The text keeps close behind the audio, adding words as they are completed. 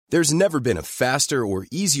There's never been a faster or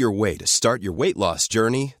easier way to start your weight loss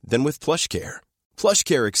journey than with PlushCare.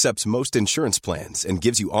 PlushCare accepts most insurance plans and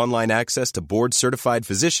gives you online access to board-certified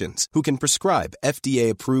physicians who can prescribe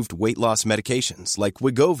FDA-approved weight loss medications like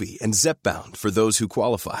Wegovy and Zepbound for those who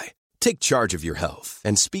qualify. Take charge of your health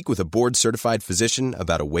and speak with a board-certified physician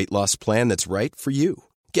about a weight loss plan that's right for you.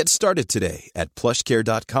 Get started today at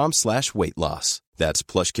plushcare.com/weight loss. That's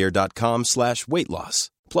plushcare.com/weight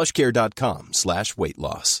loss. plushcare.com/weight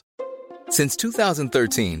loss. Since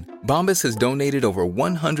 2013, Bombas has donated over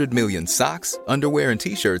 100 million socks, underwear, and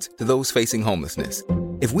T-shirts to those facing homelessness.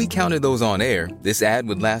 If we counted those on air, this ad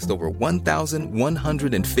would last over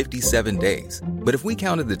 1,157 days. But if we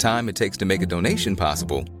counted the time it takes to make a donation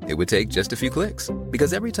possible, it would take just a few clicks.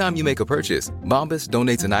 Because every time you make a purchase, Bombas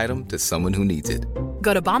donates an item to someone who needs it.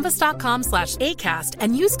 Go to bombas.com/ACAST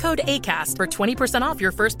and use code ACAST for 20% off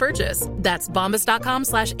your first purchase. That's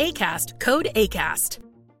bombas.com/ACAST, code ACAST.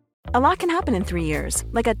 A lot can happen in 3 years,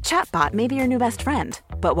 like a chatbot may be your new best friend.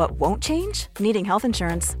 But what won't change? Needing health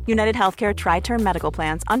insurance. United Healthcare Tri-Term Medical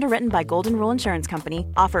Plans, underwritten by Golden Rule Insurance Company,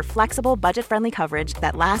 offer flexible, budget-friendly coverage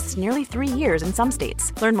that lasts nearly 3 years in some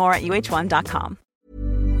states. Learn more at uh1.com.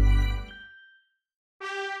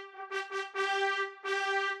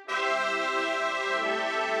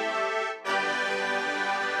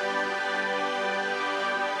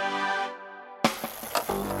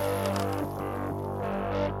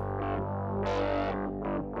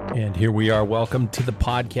 And here we are. Welcome to the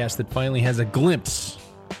podcast that finally has a glimpse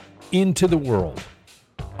into the world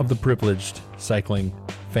of the privileged cycling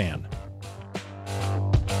fan.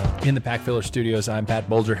 In the Pack Filler Studios, I'm Pat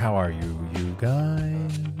Bolger. How are you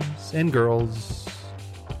guys and girls?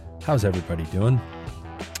 How's everybody doing?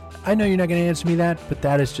 I know you're not going to answer me that, but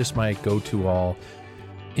that is just my go-to all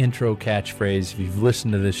intro catchphrase. If you've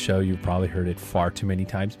listened to this show, you've probably heard it far too many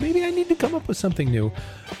times. Maybe I need to come up with something new,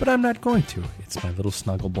 but I'm not going to. It's my little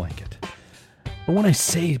snuggle blanket. But when I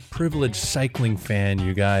say privileged cycling fan,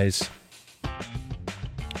 you guys,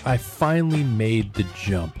 I finally made the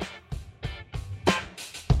jump.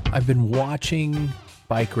 I've been watching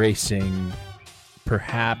bike racing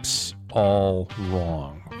perhaps all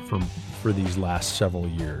wrong for these last several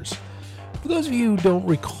years. For those of you who don't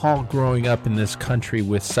recall growing up in this country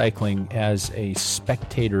with cycling as a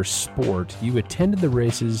spectator sport, you attended the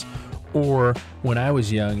races, or when I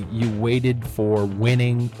was young, you waited for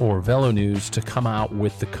Winning or Velo News to come out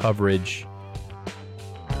with the coverage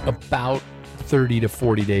about 30 to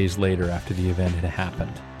 40 days later after the event had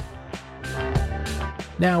happened.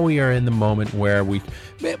 Now we are in the moment where we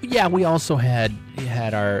also had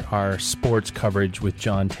our sports coverage with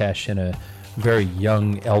John Tesh and a very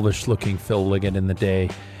young, elvish-looking Phil Liggett in the day,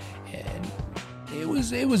 and it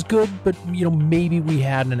was good. But maybe we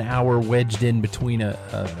had an hour wedged in between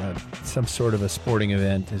some sort of a sporting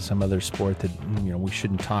event and some other sport that we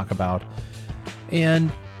shouldn't talk about,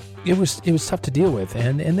 and it was tough to deal with.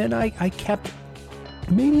 And then I kept.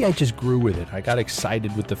 Maybe I just grew with it. I got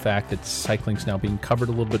excited with the fact that cycling's now being covered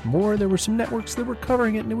a little bit more. There were some networks that were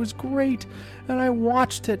covering it, and it was great. And I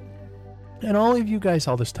watched it. And all of you guys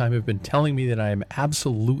all this time have been telling me that I am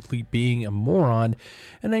absolutely being a moron,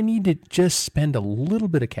 and I need to just spend a little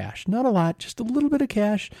bit of cash. Not a lot, just a little bit of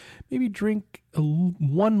cash. Maybe drink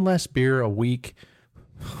one less beer a week.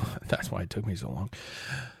 That's why it took me so long.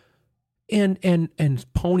 And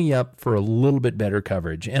pony up for a little bit better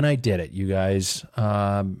coverage. And I did it, you guys.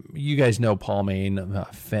 You guys know Paul Main, a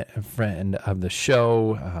friend of the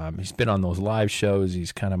show. He's been on those live shows.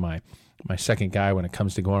 He's kind of my second guy when it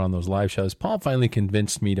comes to going on those live shows. Paul finally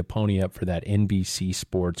convinced me to pony up for that NBC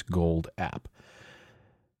Sports Gold app.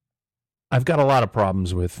 I've got a lot of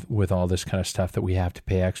problems with all this kind of stuff that we have to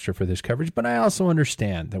pay extra for this coverage, but I also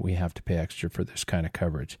understand that we have to pay extra for this kind of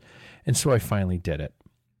coverage. And so I finally did it.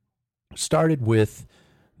 Started with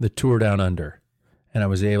the Tour Down Under, and I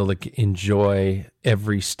was able to enjoy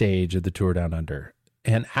every stage of the Tour Down Under.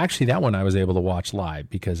 And actually that one I was able to watch live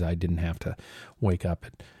because I didn't have to wake up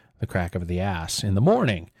at the crack of the ass in the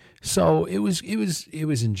morning. So it was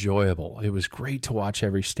enjoyable. It was great to watch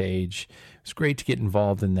every stage. It was great to get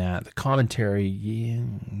involved in that. The commentary,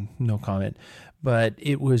 no comment, but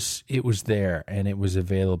it was there and it was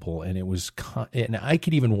available, and and I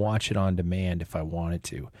could even watch it on demand if I wanted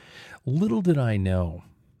to. Little did I know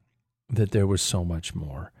that there was so much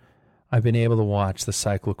more. I've been able to watch the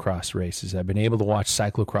cyclocross races. I've been able to watch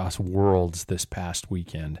Cyclocross Worlds this past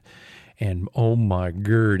weekend. And oh my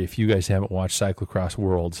God, if you guys haven't watched Cyclocross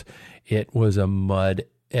Worlds, it was a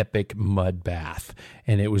epic mud bath.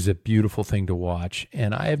 And it was a beautiful thing to watch.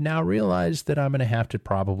 And I have now realized that I'm going to have to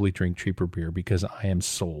probably drink cheaper beer because I am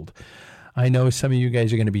sold. I know some of you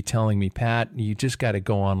guys are going to be telling me, Pat, you just got to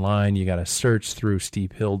go online. You got to search through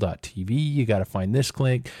steephill.tv. You got to find this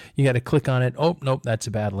link. You got to click on it. Oh, nope, that's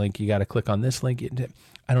a bad link. You got to click on this link.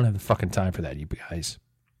 I don't have the fucking time for that, you guys.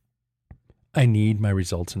 I need my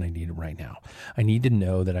results, and I need it right now. I need to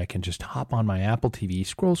know that I can just hop on my Apple TV,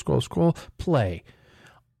 scroll, play.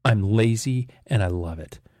 I'm lazy, and I love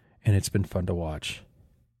it. And it's been fun to watch.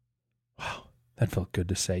 Wow, that felt good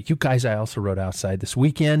to say. You guys, I also rode outside this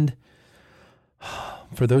weekend.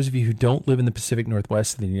 For those of you who don't live in the Pacific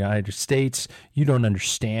Northwest of the United States, you don't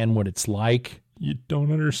understand what it's like. You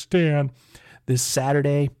don't understand. This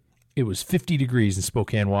Saturday, it was 50 degrees in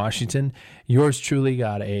Spokane, Washington. Yours truly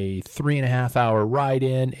got a 3.5-hour ride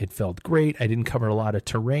in. It felt great. I didn't cover a lot of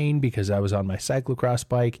terrain because I was on my cyclocross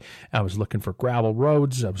bike. I was looking for gravel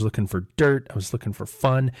roads. I was looking for dirt. I was looking for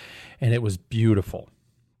fun, and it was beautiful.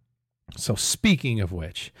 So speaking of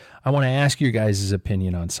which, I want to ask you guys'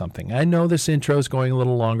 opinion on something. I know this intro is going a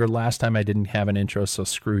little longer. Last time I didn't have an intro, so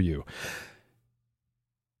screw you.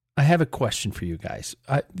 I have a question for you guys.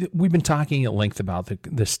 We've been talking at length about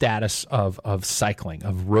the status of cycling,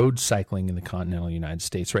 of road cycling in the continental United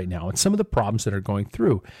States right now, and some of the problems that are going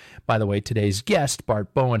through. By the way, today's guest,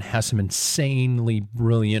 Bart Bowen, has some insanely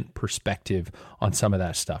brilliant perspective on some of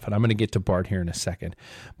that stuff, and I'm going to get to Bart here in a second.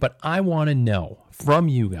 But I want to know from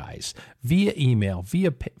you guys, via email,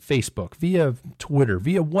 via Facebook, via Twitter,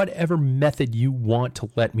 via whatever method you want to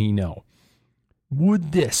let me know,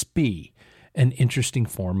 would this be an interesting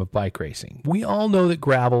form of bike racing? We all know that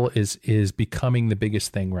gravel is becoming the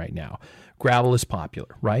biggest thing right now. Gravel is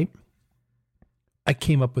popular, right? I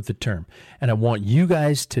came up with the term, and I want you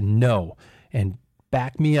guys to know and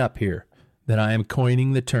back me up here that I am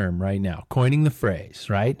coining the term right now, coining the phrase,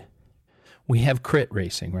 right? We have crit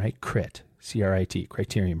racing, right? Crit, C-R-I-T,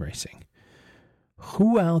 criterium racing.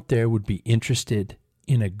 Who out there would be interested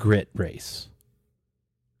in a grit race?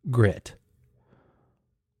 Grit.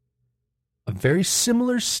 A very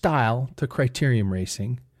similar style to criterium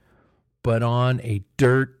racing, but on a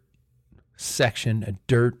dirt section, a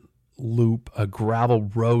dirt loop, a gravel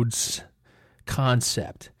roads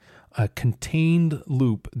concept, a contained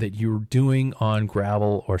loop that you're doing on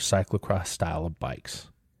gravel or cyclocross style of bikes.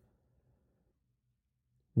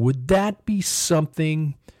 Would that be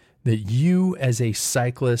something that you as a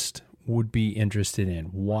cyclist would be interested in?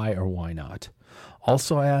 Why or why not?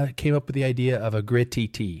 Also, I came up with the idea of a grit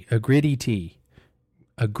TT, a grit ET,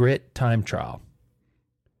 a grit time trial.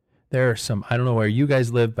 There are some, I don't know where you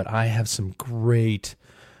guys live, but I have some great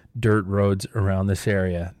dirt roads around this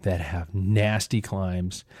area that have nasty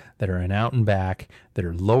climbs, that are an out and back, that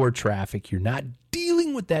are lower traffic. You're not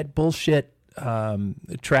dealing with that bullshit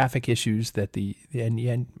traffic issues that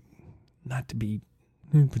and not to be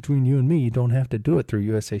between you and me, you don't have to do it through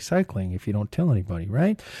USA Cycling if you don't tell anybody,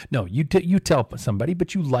 right? No, you tell somebody,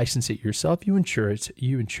 but you license it yourself. You insure it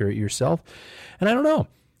yourself. And I don't know,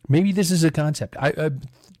 maybe this is a concept.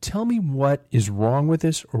 Tell me what is wrong with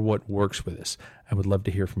this or what works with this. I would love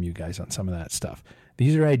to hear from you guys on some of that stuff.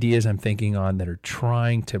 These are ideas I'm thinking on that are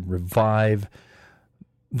trying to revive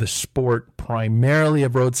the sport primarily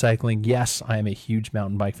of road cycling. Yes, I am a huge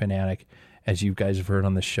mountain bike fanatic, as you guys have heard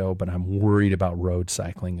on the show, but I'm worried about road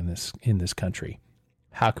cycling in this country.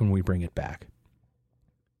 How can we bring it back?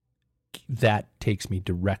 That takes me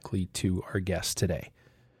directly to our guest today.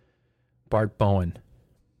 Bart Bowen,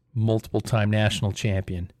 multiple-time national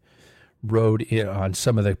champion, rode on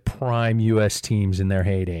some of the prime U.S. teams in their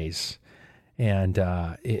heydays. And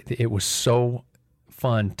it was so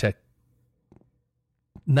fun to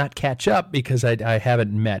not catch up because I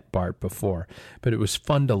haven't met Bart before, but it was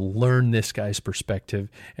fun to learn this guy's perspective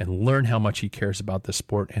and learn how much he cares about the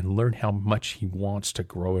sport and learn how much he wants to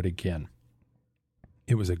grow it again.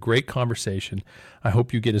 It was a great conversation. I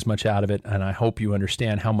hope you get as much out of it, and I hope you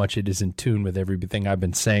understand how much it is in tune with everything I've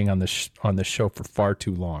been saying on the show for far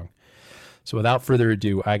too long. So without further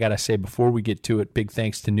ado, I got to say before we get to it, big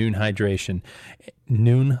thanks to Noon Hydration,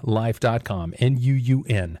 noonlife.com,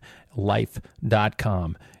 N-U-U-N,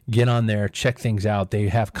 life.com. Get on there, check things out. They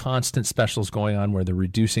have constant specials going on where they're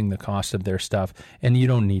reducing the cost of their stuff, and you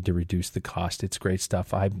don't need to reduce the cost. It's great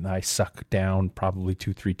stuff. I suck down probably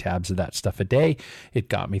 2-3 tabs of that stuff a day. It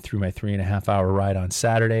got me through my 3.5-hour ride on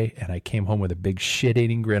Saturday, and I came home with a big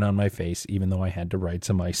shit-eating grin on my face, even though I had to ride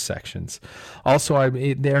some ice sections. Also,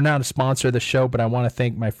 they're not a sponsor of the show, but I want to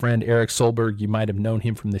thank my friend Eric Solberg. You might have known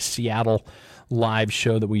him from the Seattle live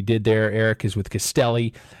show that we did there. Eric is with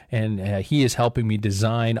Castelli, and he is helping me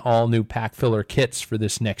design all new pack filler kits for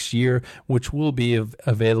this next year, which will be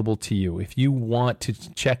available to you. If you want to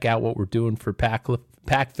check out what we're doing for pack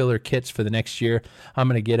pack filler kits for the next year. I'm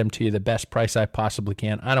going to get them to you the best price I possibly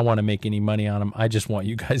can. I don't want to make any money on them. I just want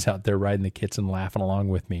you guys out there riding the kits and laughing along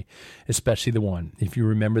with me, especially the one. If you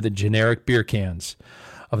remember the generic beer cans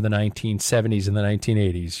of the 1970s and the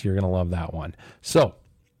 1980s, you're going to love that one. So,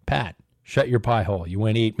 Pat, shut your pie hole. You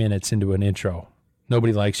went 8 minutes into an intro.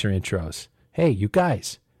 Nobody likes your intros. Hey, you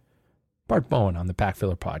guys. Bart Bowen on the Pack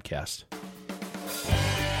Filler Podcast.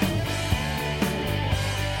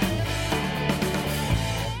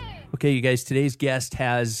 Okay, you guys, today's guest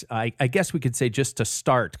has, I guess we could say just to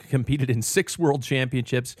start, competed in 6 world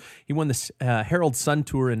championships. He won the Herald Sun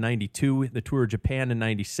Tour in 92, the Tour of Japan in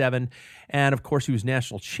 97, and of course he was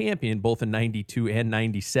national champion both in 92 and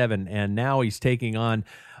 97, and now he's taking on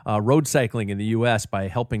road cycling in the U.S. by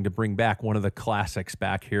helping to bring back one of the classics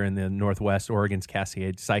back here in the Northwest, Oregon's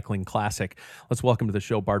Cascade Cycling Classic. Let's welcome to the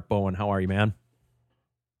show Bart Bowen. How are you, man?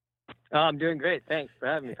 I'm doing great. Thanks for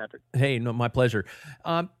having me, Patrick. Hey, no, my pleasure.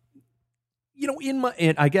 I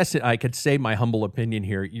guess I could say my humble opinion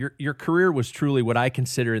here. Your career was truly what I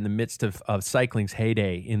consider in the midst of cycling's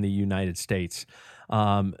heyday in the United States.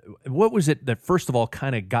 What was it that, first of all,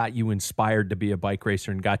 kind of got you inspired to be a bike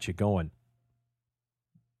racer and got you going?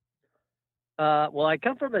 Well, I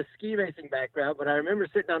come from a ski racing background, but I remember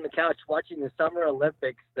sitting on the couch watching the Summer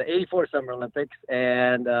Olympics, the 84 Summer Olympics,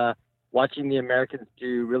 and watching the Americans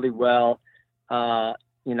do really well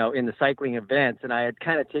in the cycling events. And I had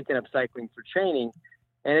kind of taken up cycling for training,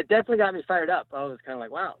 and it definitely got me fired up. I was kind of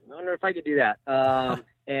like, wow, I wonder if I could do that.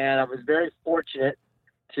 And I was very fortunate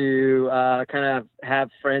to kind of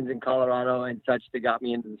have friends in Colorado and such that got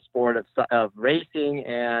me into the sport of racing.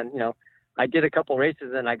 And, I did a couple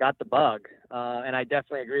races and I got the bug. And I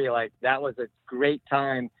definitely agree. Like, that was a great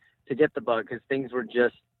time to get the bug because things were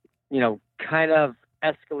just, kind of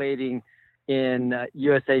escalating in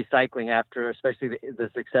USA cycling after, especially the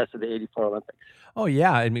success of the 84 Olympics. Oh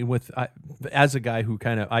yeah. I mean, as a guy who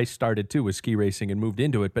I started too with ski racing and moved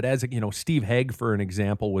into it, but as Steve Haig, for an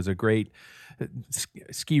example, was a great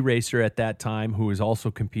ski racer at that time who was also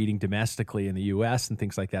competing domestically in the US and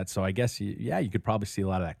things like that. So I guess, you could probably see a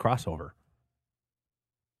lot of that crossover.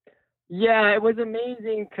 Yeah, it was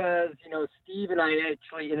amazing because, Steve and I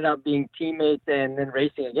actually ended up being teammates and then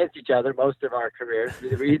racing against each other most of our careers. We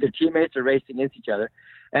were either teammates or racing against each other.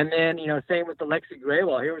 And then, same with Alexi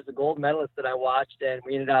Graywell. Here was the gold medalist that I watched, and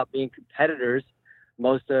we ended up being competitors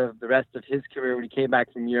most of the rest of his career when he came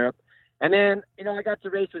back from Europe. And then, I got to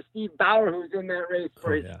race with Steve Bauer, who was in that race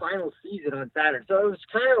for his final season on Saturn. So it was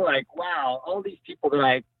kind of like, wow, all these people that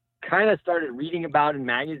I kind of started reading about in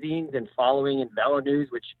magazines and following in Velo News,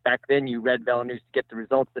 which back then you read Velo News to get the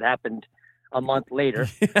results that happened a month later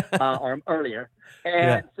or earlier.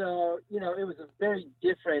 And so, it was a very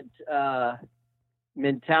different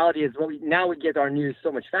mentality as well. Now we get our news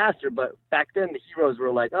so much faster, but back then the heroes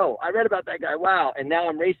were like, oh, I read about that guy. Wow. And now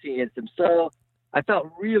I'm racing against him. So I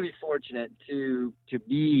felt really fortunate to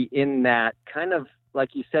be in that kind of, like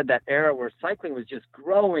you said, that era where cycling was just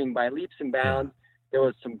growing by leaps and bounds. There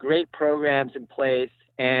was some great programs in place,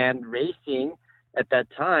 and racing at that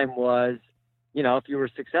time was, if you were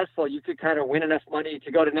successful, you could kind of win enough money to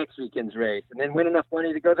go to next weekend's race and then win enough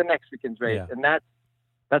money to go to the next weekend's race. Yeah. And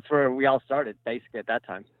that's where we all started basically at that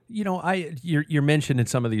time. You're mentioning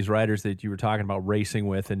some of these riders that you were talking about racing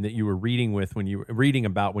with and that you were reading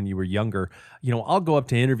about when you were younger. I'll go up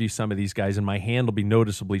to interview some of these guys and my hand will be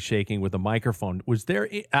noticeably shaking with a microphone. Was there,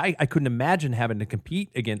 I couldn't imagine having to compete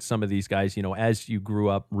against some of these guys, as you grew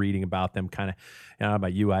up reading about them kind of, I don't know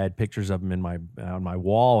about you, I had pictures of them on my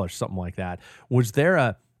wall or something like that. Was there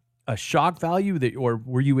a shock value or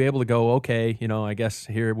were you able to go, okay, I guess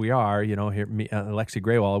here we are, here, me, Alexi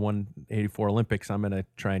Graywell, I won 84 Olympics. I'm going to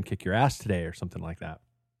try and kick your ass today or something like that.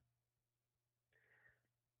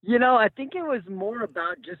 I think it was more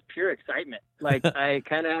about just pure excitement. Like I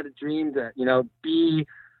kind of had a dream to,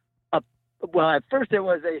 at first it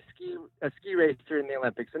was a ski racer in the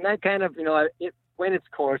Olympics, and that kind of, it went its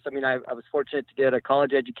course. I mean, I was fortunate to get a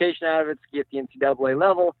college education out of it, ski at the NCAA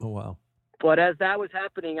level. Oh, wow. But as that was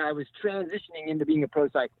happening, I was transitioning into being a pro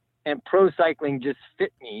cycler, and pro cycling just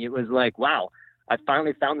fit me. It was like, wow, I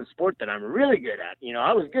finally found the sport that I'm really good at.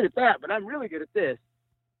 I was good at that, but I'm really good at this.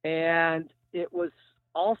 And it was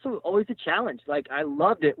also always a challenge. Like, I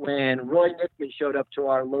loved it when Roy Nickman showed up to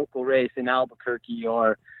our local race in Albuquerque,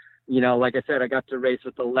 or, like I said, I got to race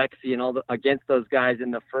with Alexi and against those guys in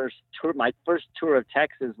the first tour. My first tour of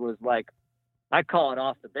Texas was like, I call it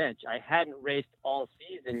off the bench. I hadn't raced all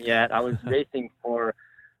season yet. I was racing for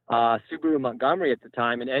Subaru Montgomery at the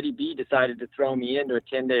time, and Eddie B decided to throw me into a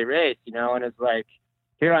 10-day race, and it's like,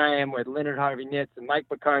 here I am with Leonard Harvey Nitz and Mike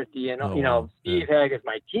McCarthy and, Steve Haig as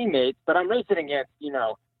my teammates, but I'm racing against,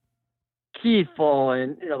 Keith Full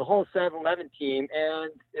and, the whole 7-Eleven team.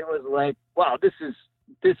 And it was like, wow, this is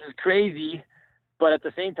crazy. But at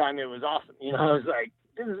the same time, it was awesome. I was like,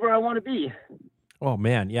 this is where I want to be. Oh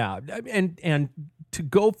man. Yeah. And to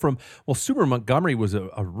go from, Subaru Montgomery was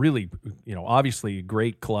a really, obviously a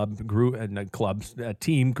great club,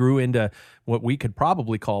 team grew into what we could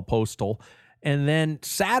probably call Postal. And then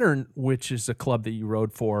Saturn, which is a club that you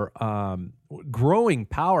rode for, growing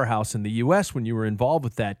powerhouse in the U.S. when you were involved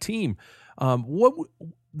with that team.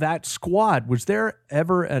 That squad, was there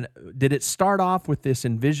ever did it start off with this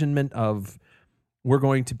envisionment of we're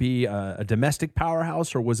going to be a domestic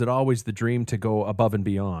powerhouse, or was it always the dream to go above and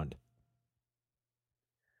beyond?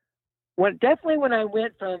 Well, definitely when I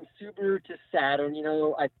went from Subaru to Saturn,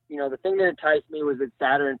 the thing that enticed me was that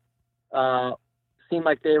Saturn seemed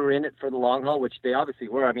like they were in it for the long haul, which they obviously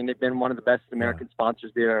were. I mean, they've been one of the best American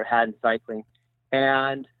sponsors they've ever had in cycling.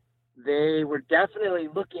 And they were definitely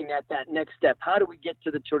looking at that next step. How do we get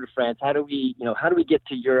to the Tour de France? How do we get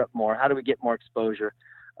to Europe more? How do we get more exposure?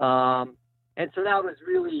 And so that was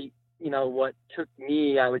really, what took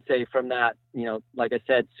me, I would say, from that, like I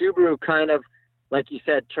said, Subaru kind of, like you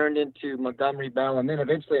said, turned into Montgomery Bell and then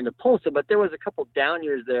eventually into Polsa, but there was a couple down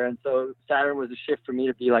years there. And so Saturn was a shift for me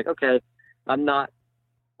to be like, okay, I'm not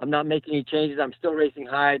making any changes. I'm still racing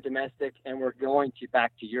high domestic, and we're going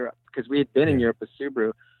back to Europe because we had been in Europe with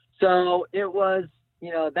Subaru. So it was,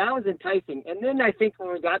 that was enticing. And then I think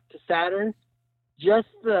when we got to Saturn, just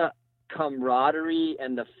the camaraderie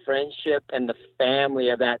and the friendship and the family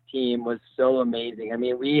of that team was so amazing. I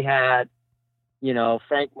mean, we had,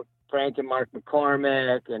 Frank and Mark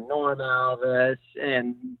McCormick and Norm Alvis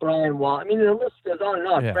and Brian Wall. I mean, the list goes on and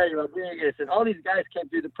on. Freddie Rodriguez and all these guys came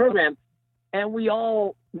through the program, and we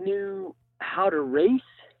all knew how to race,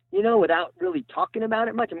 without really talking about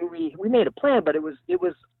it much. I mean, we made a plan, but it was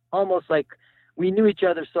almost like we knew each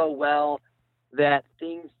other so well that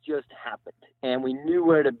things just happened, and we knew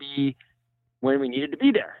where to be when we needed to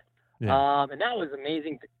be there. Yeah. And that was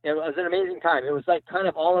amazing. It was an amazing time. It was like kind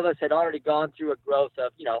of all of us had already gone through a growth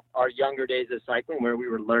of, our younger days of cycling where we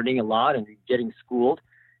were learning a lot and getting schooled.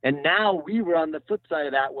 And now we were on the flip side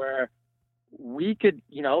of that where we could,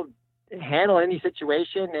 handle any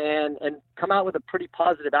situation and come out with a pretty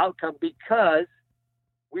positive outcome because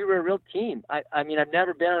we were a real team. I mean, I've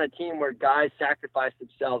never been on a team where guys sacrificed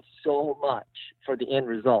themselves so much for the end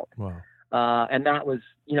result. Wow. And that was,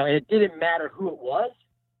 and it didn't matter who it was.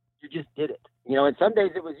 You just did it, and some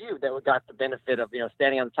days it was you that got the benefit of,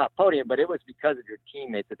 standing on the top podium, but it was because of your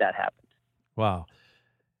teammates that happened. Wow.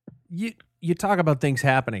 You talk about things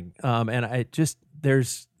happening. And I just,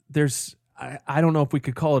 I don't know if we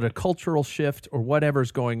could call it a cultural shift or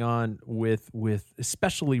whatever's going on with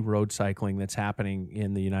especially road cycling that's happening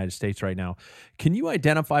in the United States right now. Can you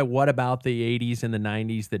identify what about the 80s and the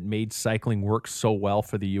 90s that made cycling work so well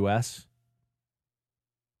for the U.S.?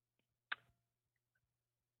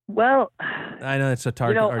 Well, I know it's a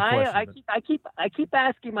hard question. I keep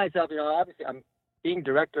asking myself, obviously I'm being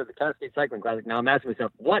director of the Cascade Cycling Classic. Now I'm asking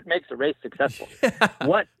myself, what makes a race successful?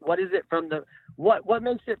 What is it from what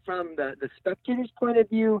makes it from the spectator's point of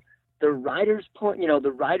view, the rider's point,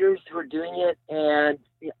 the riders who are doing it, and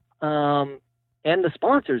the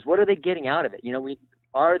sponsors, what are they getting out of it?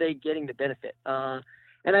 Are they getting the benefit?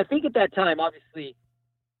 And I think at that time, obviously,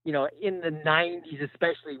 in the 90s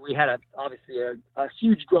especially, we had a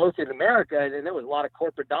huge growth in America, and there was a lot of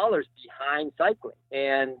corporate dollars behind cycling,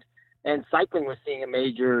 and cycling was seeing a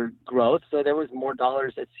major growth. So there was more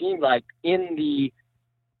dollars, it seemed like, in the,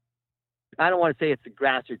 I don't want to say it's the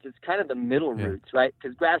grassroots, it's kind of the middle roots, right?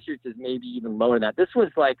 Because grassroots is maybe even lower than that. This was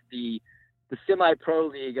like the semi-pro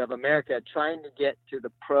league of America trying to get to the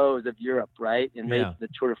pros of Europe, right? And race the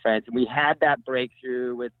Tour de France. And we had that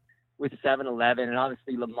breakthrough with 7-Eleven, and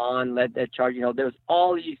obviously Le Mans led that charge. There was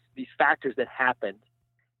all these factors that happened.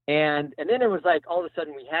 And then it was like all of a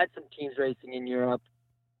sudden we had some teams racing in Europe,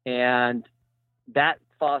 and that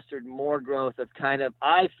fostered more growth of kind of,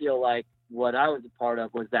 I feel like what I was a part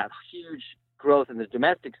of was that huge growth in the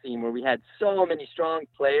domestic scene where we had so many strong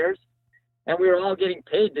players and we were all getting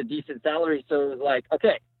paid the decent salary. So it was like,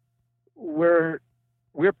 okay, we're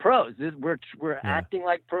pros. We're acting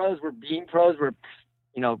like pros. We're being pros. We're,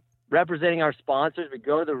 representing our sponsors. We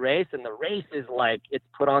go to the race, and the race is like, it's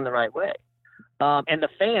put on the right way. And the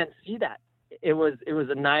fans see that. It was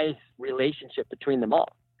a nice relationship between them all.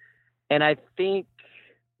 And I think,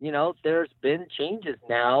 there's been changes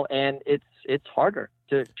now, and it's harder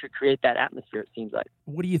to create that atmosphere, it seems like.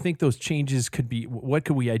 What do you think those changes could be? What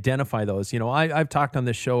could we identify those? I've talked on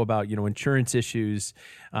this show about, insurance issues,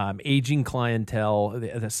 aging clientele.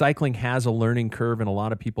 The cycling has a learning curve, and a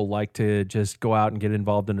lot of people like to just go out and get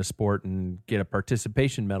involved in a sport and get a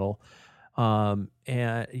participation medal.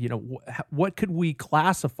 What could we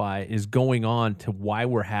classify as going on to why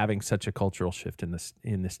we're having such a cultural shift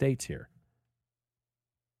in the States here?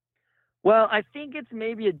 Well, I think it's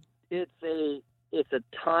maybe it's a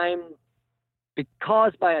time,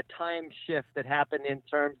 caused by a time shift that happened in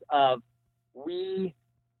terms of we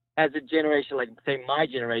as a generation, like say my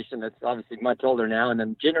generation, that's obviously much older now, and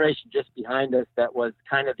then generation just behind us that was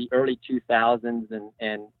kind of the early 2000s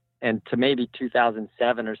and to maybe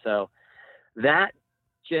 2007 or so. That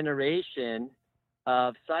generation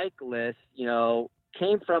of cyclists,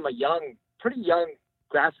 came from a pretty young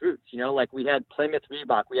grassroots, like we had Plymouth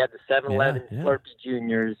Reebok, we had the 7-Eleven Slurpee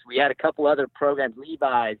Juniors, we had a couple other programs,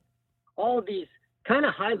 Levi's, all of these kind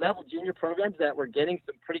of high-level junior programs that were getting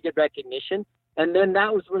some pretty good recognition, and then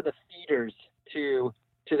that was where the feeders to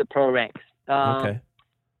the pro ranks. Okay.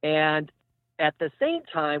 And at the same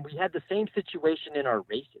time, we had the same situation in our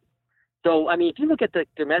races. So, if you look at the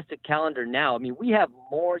domestic calendar now, we have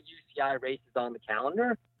more UCI races on the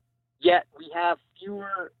calendar, yet we have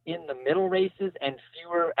fewer in the middle races and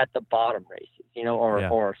fewer at the bottom races,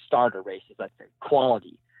 or starter races, let's say,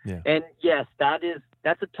 quality. Yeah. And yes,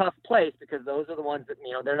 that's a tough place because those are the ones that,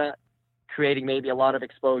 they're not creating maybe a lot of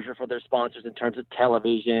exposure for their sponsors in terms of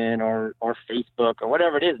television or Facebook or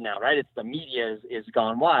whatever it is now, right? It's the media is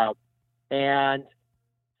gone wild. And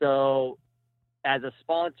so as a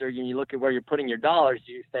sponsor, you look at where you're putting your dollars,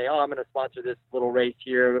 you say, I'm going to sponsor this little race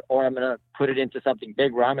here, or I'm going to put it into something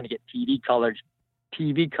big where I'm going to get TV coverage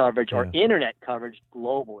or internet coverage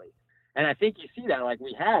globally. And I think you see that, like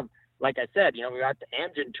we have, like I said, we were at the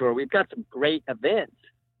Amgen Tour. We've got some great events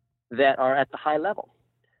that are at the high level.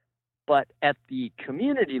 But at the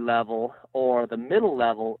community level or the middle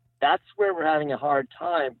level, that's where we're having a hard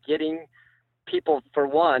time getting people, for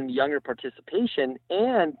one, younger participation,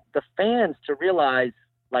 and the fans to realize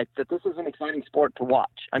like that this is an exciting sport to watch.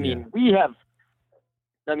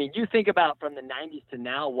 You think about from the 90s to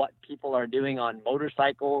now what people are doing on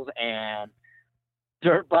motorcycles and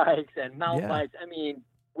dirt bikes and mountain bikes.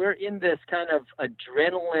 We're in this kind of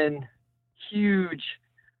adrenaline, huge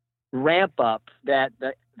ramp up that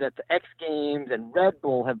the X Games and Red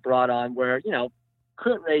Bull have brought on where,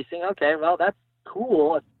 crit racing, okay, well, that's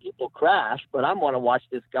cool if people crash, but I want to watch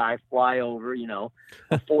this guy fly over,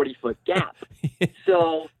 a 40-foot gap.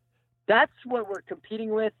 So that's what we're competing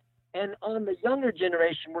with. And on the younger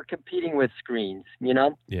generation, we're competing with screens,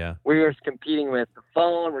 Yeah. We're competing with the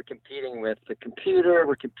phone, we're competing with the computer,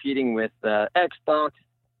 we're competing with the Xbox.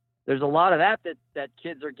 There's a lot of that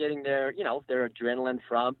kids are getting their adrenaline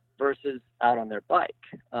from versus out on their bike.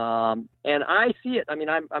 And I see it. I'm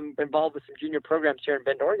involved with some junior programs here in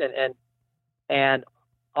Bend, Oregon, and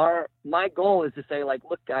my goal is to say, like,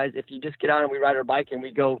 look, guys, if you just get out and we ride our bike and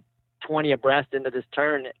we go 20 abreast into this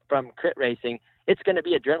turn from crit racing, it's going to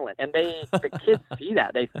be adrenaline. And the kids see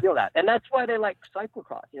that, they feel that. And that's why they like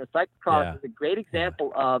cyclocross. Cyclocross is a great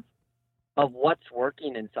example of what's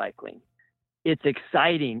working in cycling. It's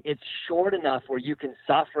exciting. It's short enough where you can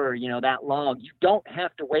suffer, that long. You don't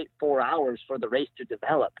have to wait 4 hours for the race to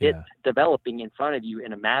develop. Yeah. It's developing in front of you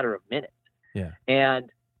in a matter of minutes. Yeah. And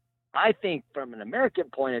I think from an American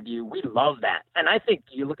point of view, we love that. And I think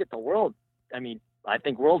you look at the world, I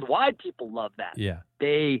think worldwide people love that. Yeah.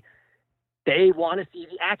 They want to see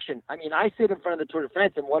the action. I sit in front of the Tour de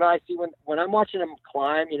France, and what do I see when I'm watching them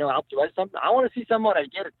climb, Alpe d'Huez, something? I want to see someone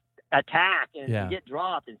get attacked and get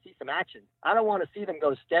dropped and see some action. I don't want to see them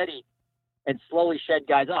go steady and slowly shed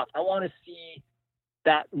guys off. I want to see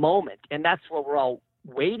that moment, and that's what we're all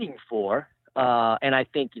waiting for. And I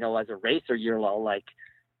think, as a racer, you're all like,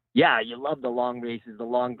 yeah, you love the long races, the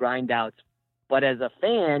long grind outs. But as a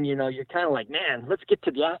fan, you're kind of like, man, let's get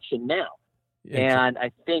to the action now. Yeah, and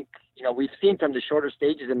I think, we've seen from the shorter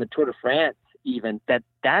stages in the Tour de France even that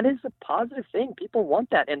is a positive thing. People want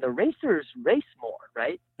that. And the racers race more,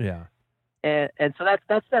 right? Yeah. And so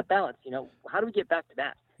that's that balance. How do we get back to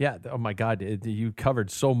that? Yeah. Oh my God. You covered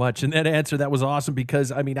so much in that answer. That was awesome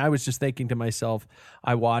because I was just thinking to myself,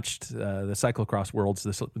 I watched the cyclocross worlds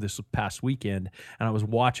this past weekend, and I was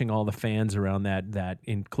watching all the fans around that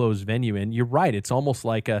enclosed venue. And you're right. It's almost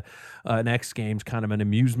like an X Games, kind of an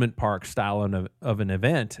amusement park style of an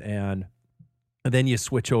event. And then you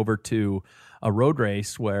switch over to a road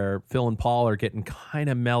race where Phil and Paul are getting kind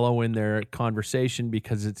of mellow in their conversation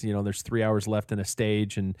because it's, there's 3 hours left in a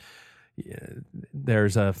stage and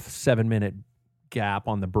there's a 7-minute gap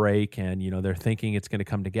on the break, and they're thinking it's going to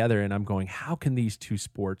come together, and I'm going, how can these two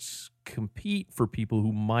sports compete for people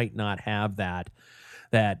who might not have that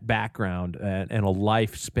background and a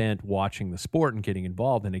life spent watching the sport and getting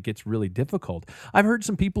involved, and it gets really difficult. I've heard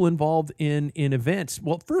some people involved in events.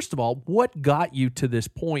 Well, first of all, what got you to this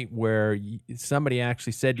point where somebody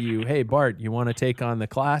actually said to you, "Hey, Bart, you want to take on the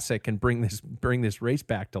Classic and bring this race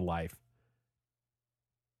back to life?"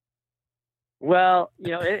 Well,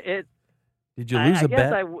 it Did you lose a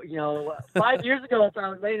bet? I guess 5 years ago, if I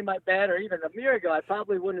was laying in my bed, or even a year ago, I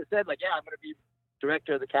probably wouldn't have said I'm going to be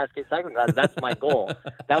director of the Cascade Cycling Class. That's my goal.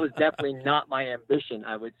 That was definitely not my ambition,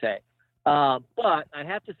 I would say. But I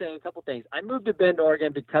have to say a couple things. I moved to Bend,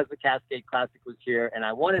 Oregon because the Cascade Classic was here, and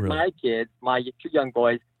I wanted my kids, my two young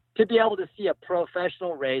boys, to be able to see a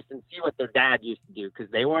professional race and see what their dad used to do,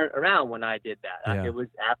 because they weren't around when I did that. Yeah. It was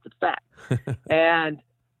after the fact. And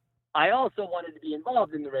I also wanted to be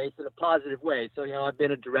involved in the race in a positive way. So, I've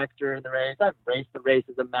been a director in the race. I've raced the race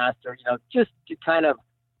as a master, just to kind of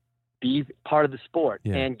be part of the sport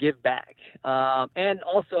and give back. And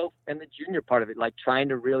also, and the junior part of it, like trying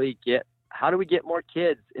to really how do we get more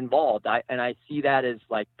kids involved? I see that as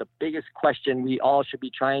like the biggest question we all should be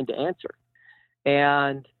trying to answer.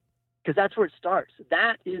 And because that's where it starts.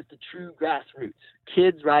 That is the true grassroots.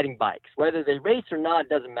 Kids riding bikes, whether they race or not,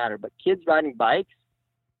 doesn't matter. But kids riding bikes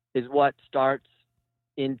is what starts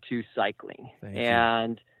into cycling.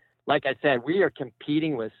 And like I said, we are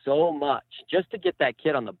competing with so much just to get that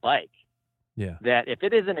kid on the bike. Yeah. That if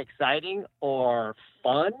it isn't exciting or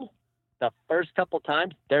fun, the first couple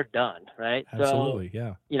times they're done, right? Absolutely,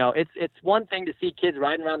 so, yeah. It's one thing to see kids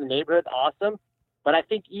riding around the neighborhood, awesome, but I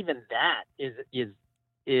think even that is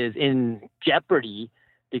in jeopardy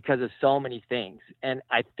because of so many things. And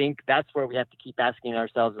I think that's where we have to keep asking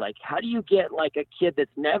ourselves, like, how do you get like a kid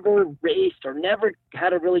that's never raced or never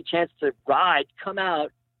had a really chance to ride, come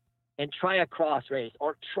out and try a cross race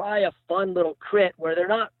or try a fun little crit where they're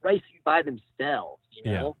not racing by themselves,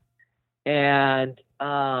 Yeah. And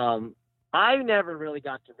I never really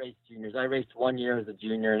got to race juniors. I raced 1 year as a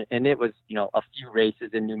junior, and it was, a few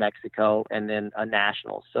races in New Mexico and then a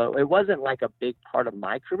national. So it wasn't like a big part of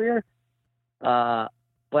my career.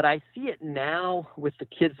 But I see it now with the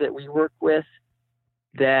kids that we work with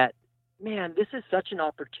that, man, this is such an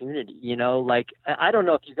opportunity, like, I don't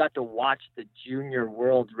know if you got to watch the junior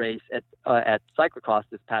world race at cyclocross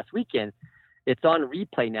this past weekend. It's on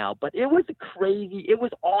replay now, but it was it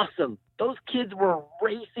was awesome. Those kids were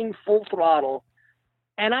racing full throttle.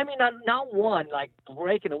 And I mean, not one, like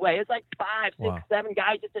breaking away. It's like 5, 6, 7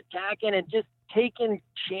 guys just attacking and just taking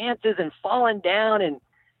chances and falling down and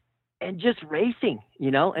just racing,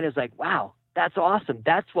 and it's like, wow, that's awesome.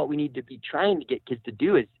 That's what we need to be trying to get kids to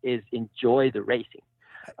do is enjoy the racing.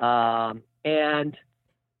 And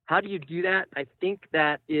how do you do that? I think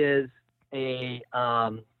that is a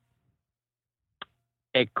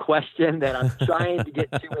question that I'm trying to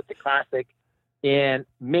get to with the Classic in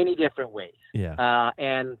many different ways. Yeah.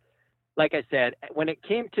 And like I said, when it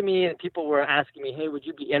came to me and people were asking me, hey, would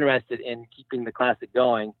you be interested in keeping the Classic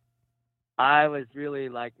going? I was really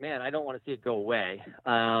like, man, I don't want to see it go away.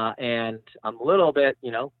 And I'm a little bit,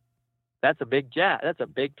 that's a big that's a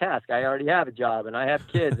big task. I already have a job and I have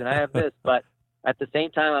kids and I have this, but at the same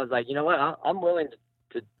time, I was like, you know what, I'm willing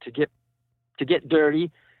to get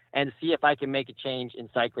dirty and see if I can make a change in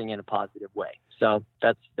cycling in a positive way. So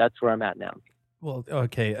that's where I'm at now. Well,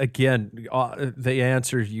 okay. Again, the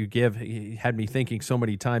answers you give had me thinking so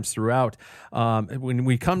many times throughout. When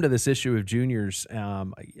we come to this issue of juniors,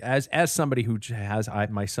 as somebody who has,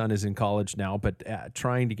 my son is in college now, but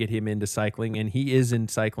trying to get him into cycling, and he is in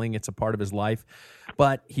cycling, it's a part of his life,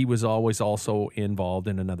 but he was always also involved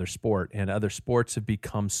in another sport, and other sports have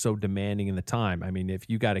become so demanding in the time. I mean, if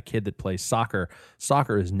you got a kid that plays soccer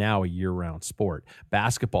is now a year-round sport.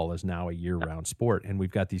 Basketball is now a year-round sport, and we've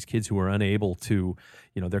got these kids who are unable to,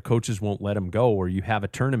 their coaches won't let them go, or you have a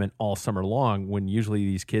tournament all summer long when usually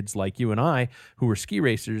these kids like you and I, who are ski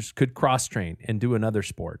racers, could cross-train and do another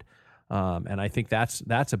sport. And I think that's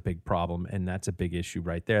a big problem, and that's a big issue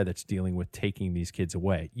right there that's dealing with taking these kids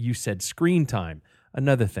away. You said screen time,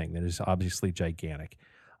 another thing that is obviously gigantic.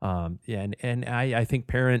 And I think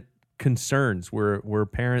parent concerns, we're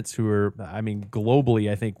parents who are, globally,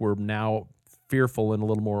 I think we're now fearful and a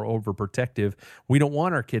little more overprotective. We don't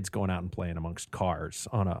want our kids going out and playing amongst cars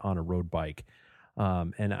on a road bike.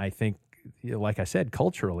 And I think, like I said,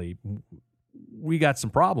 culturally, we got some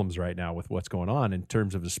problems right now with what's going on in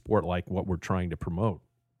terms of a sport like what we're trying to promote.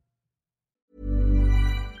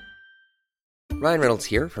 Ryan Reynolds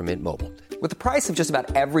here from Mint Mobile. With the price of just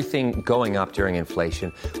about everything going up during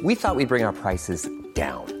inflation, we thought we'd bring our prices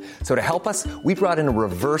down. So to help us, we brought in a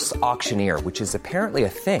reverse auctioneer, which is apparently a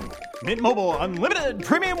thing. Mint Mobile Unlimited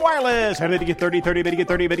Premium Wireless. How to get 30, 30, bit to get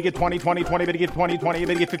 30, bit to get 20, 20, 20, bit to get 20, 20, bit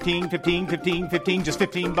to get 15, 15, 15, 15, just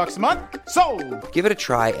 $15 a month? Sold! Give it a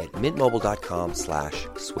try at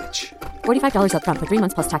mintmobile.com/switch. $45 up front for 3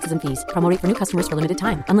 months plus taxes and fees. Promo rate for new customers for limited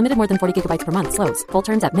time. Unlimited more than 40 gigabytes per month. Slows full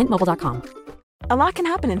terms at mintmobile.com. A lot can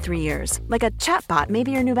happen in 3 years, like a chatbot may be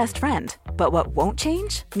your new best friend. But what won't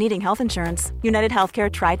change? Needing health insurance. United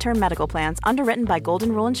Healthcare Tri-Term Medical Plans, underwritten by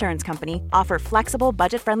Golden Rule Insurance Company, offer flexible,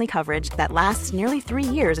 budget-friendly coverage that lasts nearly 3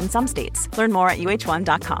 years in some states. Learn more at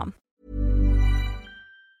uh1.com.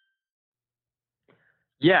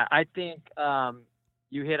 Yeah, I think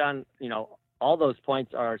you hit on, all those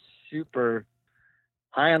points are super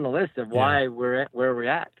high on the list of why we're at where we're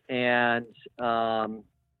at. And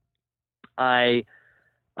I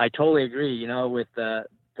totally agree, with the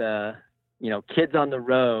kids on the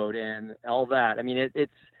road and all that. I mean, it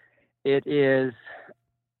is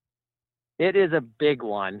a big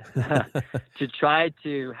one to try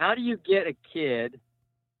to, how do you get a kid,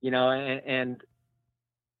 and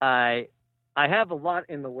I have a lot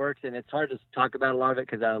in the works, and it's hard to talk about a lot of it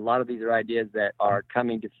because a lot of these are ideas that are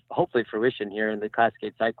coming to hopefully fruition here in the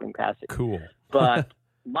Cascade Cycling Passage. Cool. But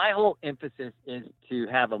my whole emphasis is to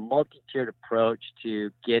have a multi-tiered approach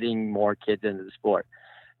to getting more kids into the sport.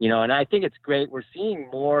 And I think it's great. We're seeing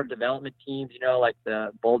more development teams, like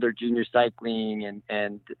the Boulder Junior Cycling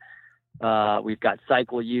and we've got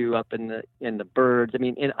Cycle U up in the Birds. I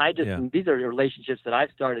mean, and these are relationships that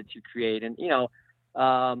I've started to create. And,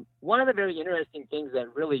 one of the very interesting things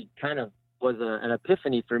that really kind of was an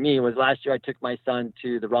epiphany for me was last year I took my son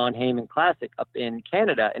to the Ron Heyman Classic up in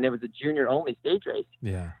Canada, and it was a junior only stage race.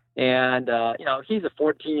 Yeah. And, he's a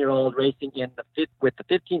 14-year-old racing with the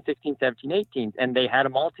 15, 16, 17, 18, and they had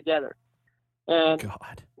them all together. And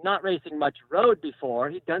not racing much road before.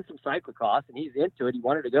 He'd done some cyclocross, and he's into it. He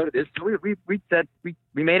wanted to go to this. So we said, we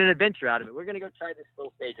made an adventure out of it. We're going to go try this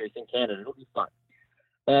little stage race in Canada. It'll be fun.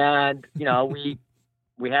 And,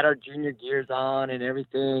 we had our junior gears on and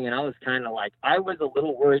everything. And I was kind of like, I was a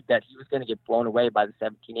little worried that he was going to get blown away by the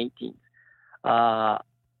 17, 18s.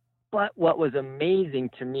 But what was amazing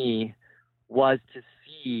to me was to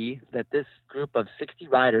see that this group of 60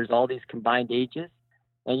 riders, all these combined ages,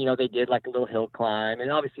 and, they did like a little hill climb,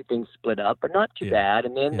 and obviously things split up, but not too bad.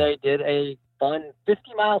 And then they did a fun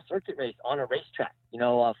 50-mile circuit race on a racetrack,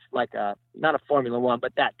 not a Formula One,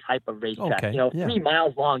 but that type of racetrack, 3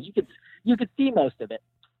 miles long. You could see most of it.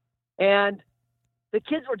 And the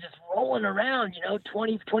kids were just rolling around,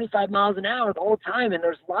 20, 25 miles an hour the whole time. And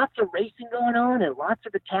there's lots of racing going on and lots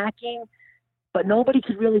of attacking, but nobody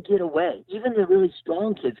could really get away, even the really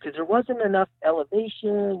strong kids, because there wasn't enough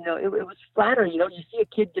elevation. It was flatter. You see a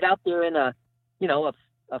kid get out there in a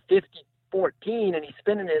 50-14 and he's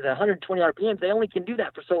spinning it at 120 RPMs. They only can do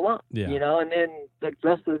that for so long, and then the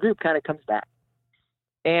rest of the group kind of comes back.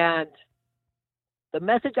 And the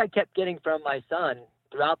message I kept getting from my son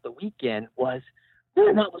throughout the weekend was,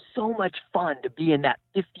 man, that was so much fun to be in that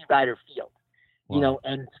 50-rider field,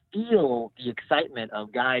 and feel the excitement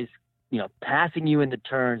of guys, passing you in the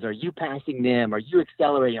turns. Are you passing them? Are you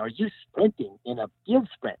accelerating? Are you sprinting in a field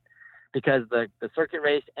sprint? Because the circuit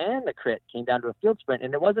race and the crit came down to a field sprint.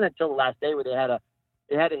 And it wasn't until the last day where they had a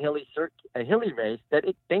hilly race that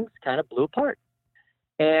things kind of blew apart.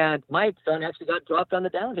 And my son actually got dropped on the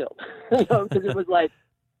downhill, because it was like,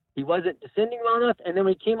 he wasn't descending well enough, and then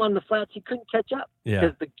when he came on the flats, he couldn't catch up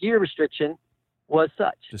because the gear restriction was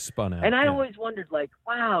such. Just spun out. And I always wondered,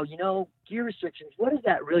 wow, gear restrictions, what does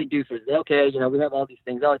that really do for us? Okay, we have all these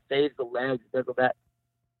things. Oh, it saves the legs, it does all that.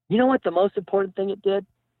 You know what the most important thing it did?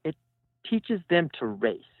 It teaches them to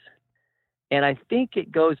race. And I think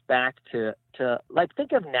it goes back to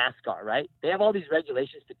think of NASCAR, right? They have all these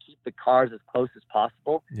regulations to keep the cars as close as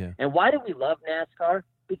possible. Yeah. And why do we love NASCAR?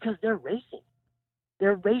 Because they're racing.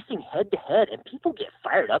 They're racing head to head, and people get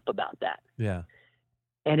fired up about that. Yeah.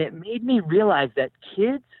 And it made me realize that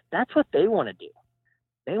kids, that's what they want to do.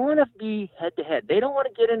 They want to be head to head. They don't want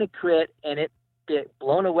to get in a crit and it get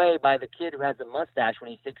blown away by the kid who has a mustache when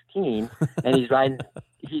he's 16 and he's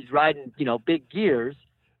riding, big gears.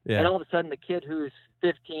 Yeah. And all of a sudden the kid who's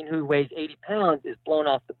 15, who weighs 80 pounds, is blown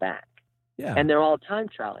off the back. Yeah. And they're all time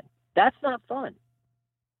trialing. That's not fun.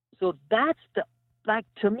 So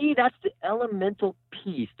to me, that's the elemental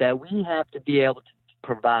piece that we have to be able to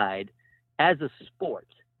provide as a sport,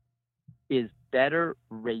 is better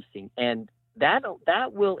racing. And that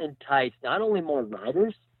will entice not only more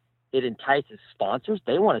riders, it entices sponsors.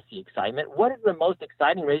 They want to see excitement. What is the most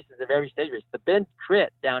exciting races of every stage race? The Bend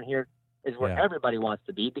Crit down here is where everybody wants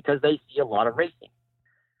to be, because they see a lot of racing.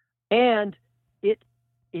 And it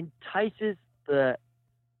entices the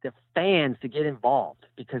fans to get involved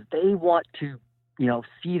because they want to,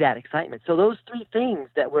 see that excitement. So those three things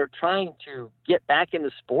that we're trying to get back in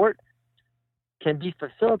the sport can be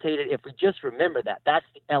facilitated if we just remember that. That's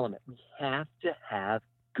the element. We have to have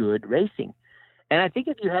good racing. And I think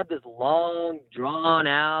if you have this long,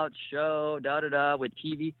 drawn-out show, with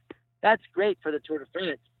TV, that's great for the Tour de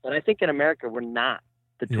France. But I think in America, we're not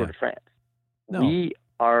the Tour de France. No. We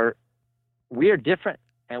are different,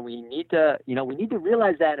 and we need to,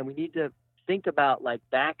 realize that, and we need to think about,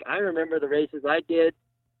 I remember the races I did,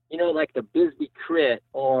 like the Bisbee Crit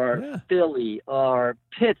or Philly or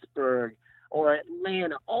Pittsburgh or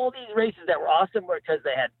Atlanta, all these races that were awesome because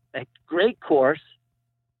they had a great course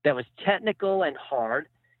that was technical and hard.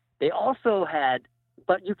 They also had,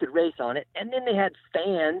 but you could race on it. And then they had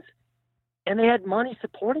fans and they had money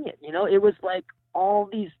supporting it. It was like all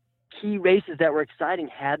these key races that were exciting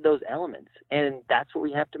had those elements. And that's what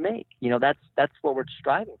we have to make. That's what we're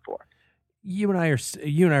striving for. You and I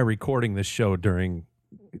are recording this show during,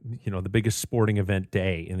 the biggest sporting event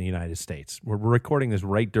day in the United States. We're recording this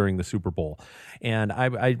right during the Super Bowl. And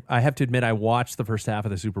I have to admit, I watched the first half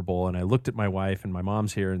of the Super Bowl and I looked at my wife, and my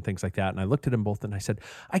mom's here and things like that. And I looked at them both and I said,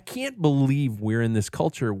 I can't believe we're in this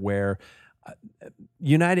culture where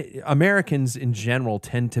Americans in general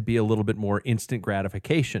tend to be a little bit more instant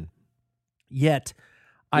gratification. Yet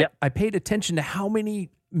I paid attention to how many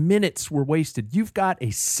minutes were wasted. You've got a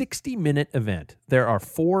 60-minute event. There are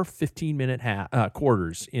 4 15-minute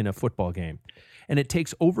quarters in a football game, and it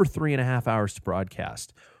takes over 3.5 hours to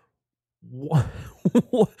broadcast.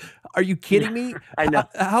 Are you kidding me? I know.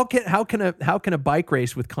 How can a bike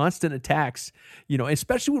race with constant attacks,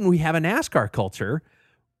 especially when we have a NASCAR culture?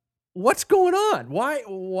 What's going on? Why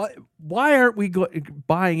aren't we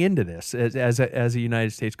buying into this as a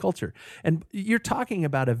United States culture? And you're talking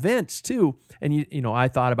about events too. And I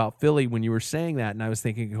thought about Philly when you were saying that, and I was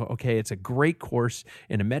thinking, okay, it's a great course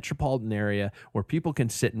in a metropolitan area where people can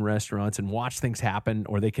sit in restaurants and watch things happen,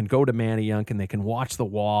 or they can go to Manayunk and they can watch the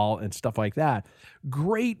wall and stuff like that.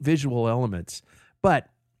 Great visual elements, but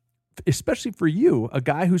especially for you, a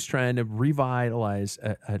guy who's trying to revitalize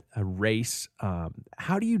a race,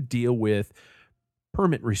 how do you deal with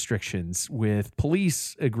permit restrictions, with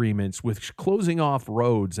police agreements, with closing off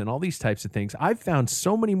roads and all these types of things? I've found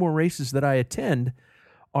so many more races that I attend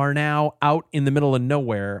are now out in the middle of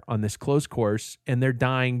nowhere on this closed course, and they're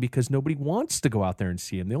dying because nobody wants to go out there and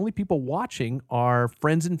see them. The only people watching are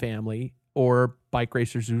friends and family or bike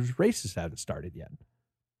racers whose races haven't started yet.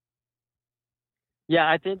 Yeah,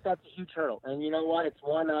 I think that's a huge hurdle, and you know what? It's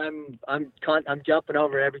one I'm jumping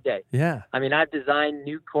over every day. Yeah, I mean, I've designed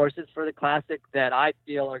new courses for the Classic that I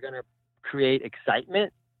feel are going to create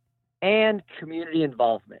excitement and community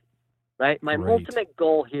involvement. Right? My ultimate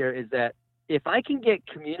goal here is that if I can get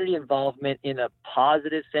community involvement in a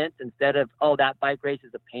positive sense, instead of that bike race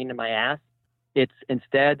is a pain in my ass, it's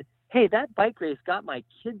instead, hey, that bike race got my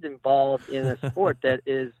kids involved in a sport that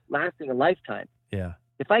is lasting a lifetime. Yeah.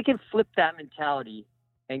 If I can flip that mentality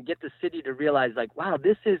and get the city to realize, wow,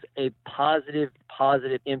 this is a positive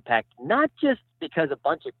impact, not just because a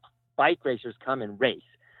bunch of bike racers come and race,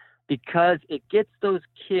 because it gets those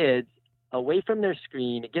kids away from their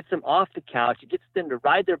screen, it gets them off the couch, it gets them to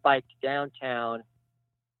ride their bike downtown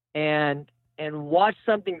and watch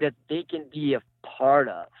something that they can be a part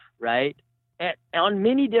of, right? On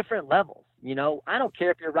many different levels. I don't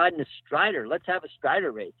care if you're riding a Strider. Let's have a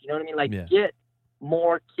Strider race. You know what I mean? Get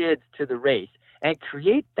more kids to the race and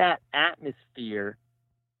create that atmosphere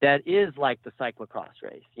that is like the cyclocross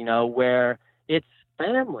race, where it's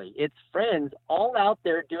family, it's friends all out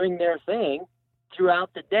there doing their thing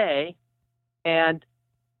throughout the day. And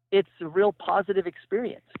it's a real positive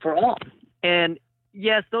experience for all. And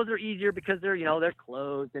yes, those are easier because they're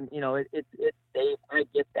closed and, it's safe. I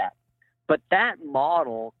get that. But that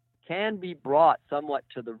model can be brought somewhat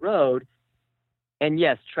to the road. And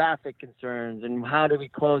yes, traffic concerns and how do we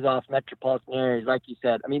close off metropolitan areas, like you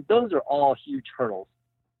said. I mean, those are all huge hurdles.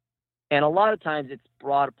 And a lot of times it's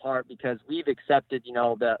brought apart because we've accepted,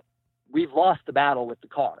 that we've lost the battle with the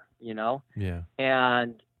car, Yeah.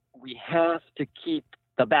 And we have to keep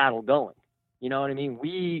the battle going. You know what I mean?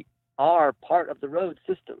 We are part of the road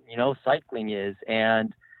system, cycling is,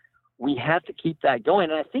 and we have to keep that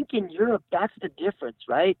going. And I think in Europe, that's the difference,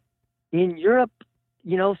 right? In Europe,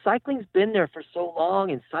 cycling's been there for so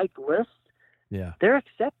long, and cyclists, they're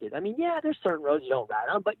accepted. I mean, there's certain roads you don't ride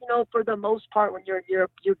on, but, for the most part, when you're in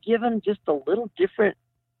Europe, you're given just a little different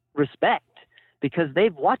respect because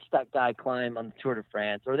they've watched that guy climb on the Tour de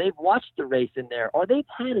France, or they've watched the race in there, or they've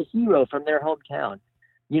had a hero from their hometown,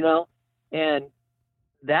 and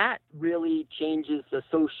that really changes the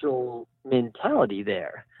social mentality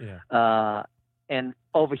there. Yeah. And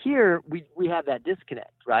over here, we have that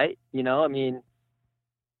disconnect, right? You know, I mean,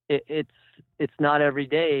 it's not every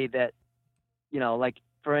day that, you know, like,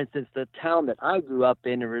 for instance, the town that I grew up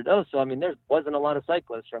in Ruidoso, I mean, there wasn't a lot of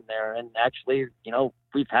cyclists from there. And actually, you know,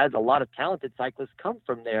 we've had a lot of talented cyclists come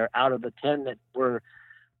from there out of the 10 that were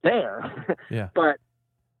there. Yeah. But,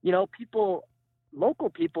 you know, local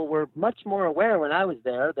people were much more aware when I was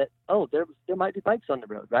there that, oh, there might be bikes on the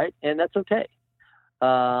road, right? And that's okay.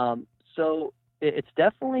 So it's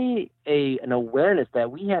definitely an awareness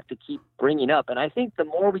that we have to keep bringing up. And I think the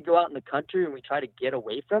more we go out in the country and we try to get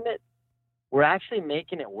away from it, we're actually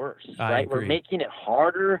making it worse, right? We're making it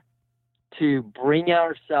harder to bring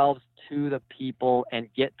ourselves to the people and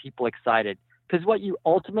get people excited. Because what you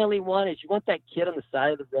ultimately want is you want that kid on the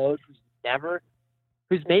side of the road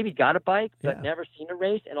who's maybe got a bike but never seen a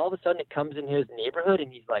race, and all of a sudden it comes in his neighborhood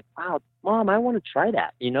and he's like, wow, Mom, I want to try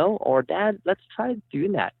that, you know, or Dad, let's try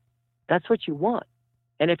doing that. That's what you want.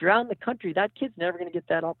 And if you're out in the country, that kid's never going to get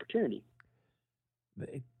that opportunity.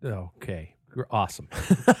 Okay. Awesome.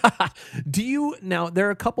 Now, there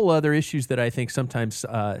are a couple other issues that I think sometimes,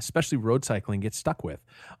 especially road cycling, gets stuck with.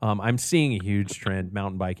 I'm seeing a huge trend.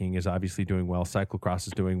 Mountain biking is obviously doing well. Cyclocross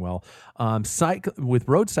is doing well. With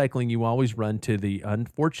road cycling, you always run to the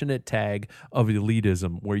unfortunate tag of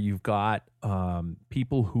elitism, where you've got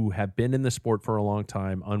people who have been in the sport for a long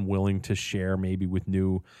time, unwilling to share maybe with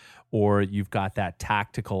new, or you've got that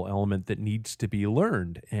tactical element that needs to be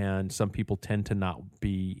learned. And some people tend to not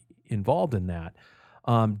be involved in that.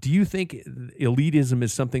 Do you think elitism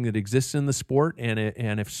is something that exists in the sport? And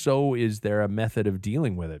if so, is there a method of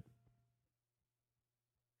dealing with it?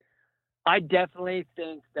 I definitely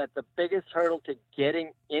think that the biggest hurdle to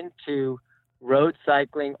getting into road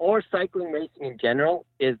cycling or cycling racing in general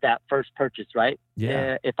is that first purchase, right?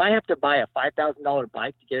 Yeah. If I have to buy a $5,000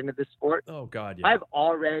 bike to get into this sport, oh God, yeah. I've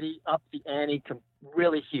already upped the ante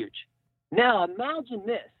really huge. Now imagine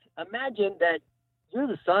this. Imagine that you're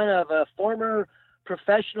the son of a former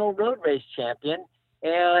professional road race champion,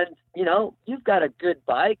 and, you know, you've got a good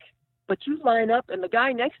bike, but you line up and the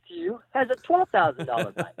guy next to you has a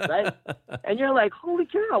 $12,000 bike, right? And you're like, holy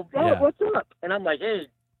cow, bro, what's up? And I'm like, hey,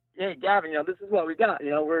 Gavin, you know, this is what we got.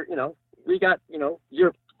 You know, we got, you know,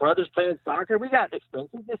 your brother's playing soccer. We got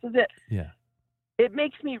expenses. This is it. Yeah. It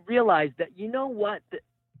makes me realize that, you know what,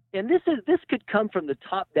 and this could come from the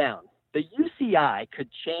top down. The UCI could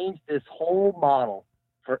change this whole model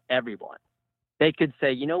for everyone. They could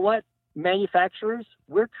say, you know what, manufacturers,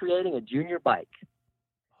 we're creating a junior bike.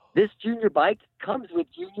 This junior bike comes with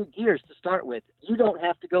junior gears to start with. You don't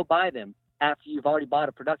have to go buy them after you've already bought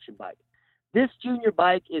a production bike. This junior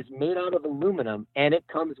bike is made out of aluminum, and it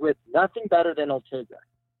comes with nothing better than Ultegra.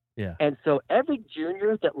 Yeah. And so every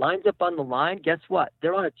junior that lines up on the line, guess what?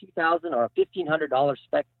 They're on a $2,000 or a $1,500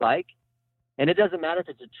 spec bike. And it doesn't matter if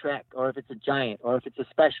it's a Trek or if it's a Giant or if it's a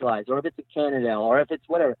Specialized or if it's a Cannondale or if it's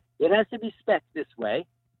whatever. It has to be spec'd this way.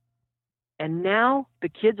 And now the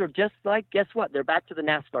kids are just like, guess what? They're back to the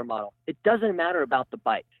NASCAR model. It doesn't matter about the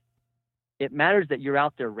bike. It matters that you're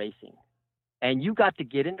out there racing. And you got to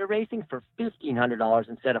get into racing for $1,500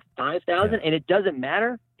 instead of $5,000. Yeah. And it doesn't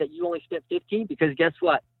matter that you only spent $15, because guess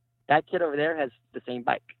what? That kid over there has the same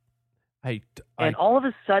bike. And all of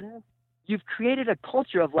a sudden, you've created a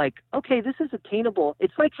culture of like, okay, this is attainable.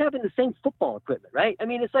 It's like having the same football equipment, right? I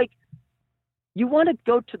mean, it's like you want to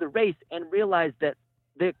go to the race and realize that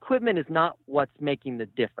the equipment is not what's making the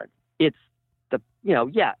difference. It's the, you know,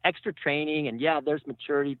 extra training and there's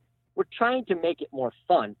maturity. We're trying to make it more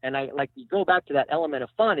fun. And you go back to that element of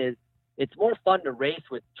fun is it's more fun to race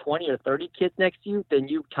with 20 or 30 kids next to you than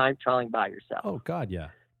you time trialing by yourself. Oh God. Yeah.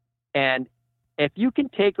 And if you can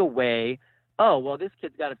take away, oh, well, this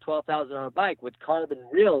kid's got a $12,000 bike with carbon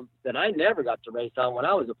reels that I never got to race on when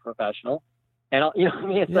I was a professional. And, you know what I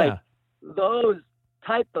mean? It's like those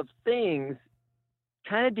type of things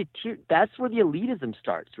kind of that's where the elitism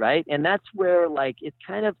starts, right? And that's where, like, it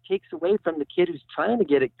kind of takes away from the kid who's trying to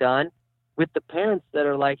get it done with the parents that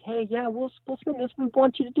are like, hey, we'll spend this. We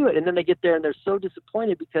want you to do it. And then they get there and they're so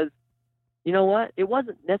disappointed because, you know what? It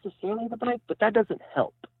wasn't necessarily the bike, but that doesn't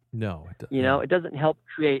help. No, it doesn't help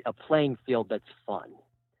create a playing field that's fun.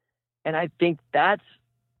 And I think that's,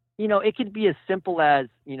 it could be as simple as,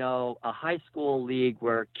 a high school league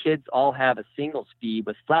where kids all have a single speed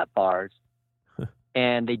with flat bars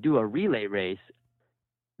and they do a relay race.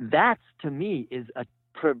 That's, to me, it's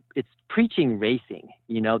preaching racing,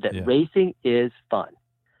 that racing is fun.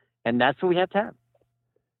 And that's what we have to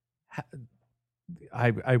have.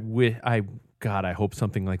 God, I hope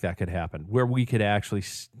something like that could happen where we could actually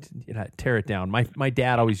tear it down. My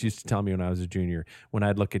dad always used to tell me when I was a junior, when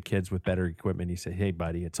I'd look at kids with better equipment, he said, "Hey,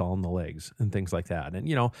 buddy, it's all in the legs," and things like that. And,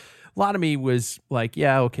 a lot of me was like,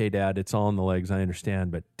 yeah, okay, Dad, it's all in the legs. I understand,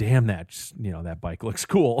 but damn, that bike looks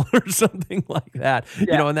cool or something like that,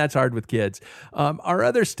 and that's hard with kids. Our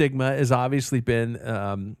other stigma has obviously been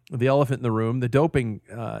the elephant in the room, the doping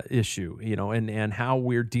issue, and how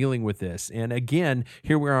we're dealing with this. And again,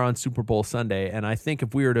 here we are on Super Bowl Sunday. And I think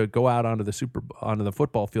if we were to go out onto the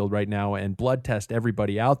football field right now and blood test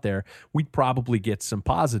everybody out there, we'd probably get some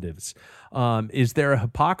positives. Is there a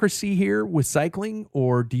hypocrisy here with cycling,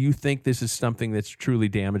 or do you think this is something that's truly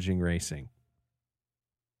damaging racing?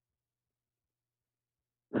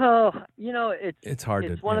 Oh, it's hard.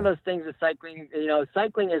 It's one of those things with cycling.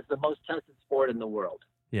 Cycling is the most tested sport in the world.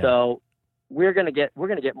 Yeah. So we're gonna get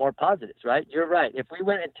more positives, right? You're right. If we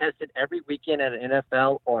went and tested every weekend at an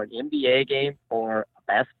NFL or an NBA game or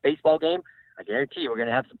a baseball game, I guarantee you we're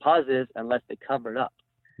gonna have some positives unless they cover it up.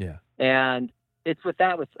 Yeah. And it's with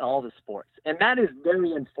all the sports, and that is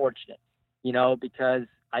very unfortunate, because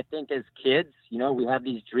I think as kids, we have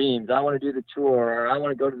these dreams. I want to do the tour, or I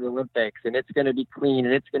want to go to the Olympics, and it's going to be clean,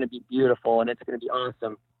 and it's going to be beautiful, and it's going to be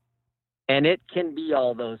awesome, and it can be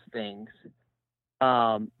all those things.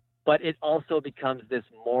 But it also becomes this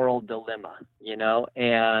moral dilemma,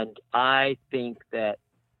 and I think that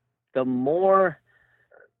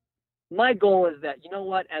my goal is that,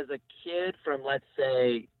 as a kid from, let's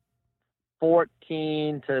say,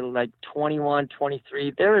 14 to like 21,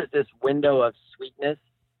 23, there is this window of sweetness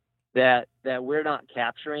that we're not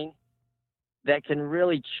capturing that can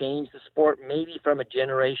really change the sport, maybe from a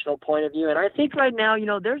generational point of view. And I think right now,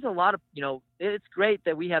 there's a lot of, it's great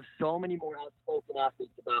that we have so many more outspoken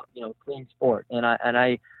athletes about, clean sport. And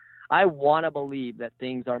I want to believe that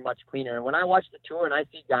things are much cleaner. And when I watch the tour and I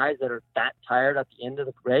see guys that are that tired at the end of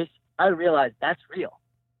the race, I realize that's real.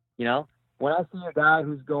 When I see a guy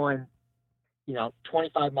who's going,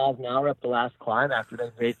 25 miles an hour up the last climb after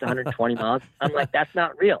they've raced 120 miles, I'm like, that's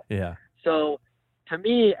not real. Yeah. So to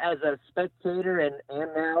me, as a spectator and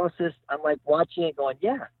analysis, I'm like watching it going,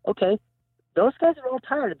 yeah, okay, those guys are all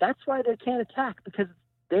tired. That's why they can't attack, because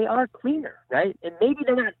they are cleaner, right? And maybe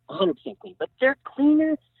they're not 100% clean, but they're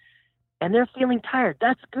cleaner and they're feeling tired.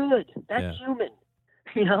 That's good. That's human,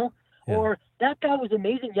 Yeah. Or that guy was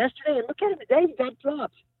amazing yesterday, and look at him today, he got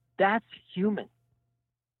dropped. That's human.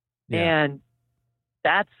 Yeah. And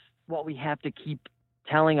that's what we have to keep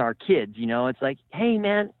telling our kids, it's like, hey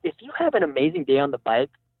man, if you have an amazing day on the bike,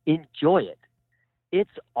 enjoy it. It's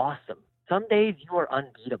awesome. Some days you are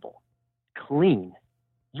unbeatable. Clean.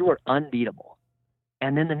 You are unbeatable.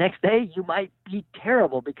 And then the next day you might be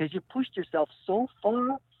terrible because you pushed yourself so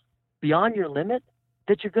far beyond your limit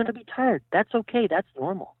that you're going to be tired. That's okay. That's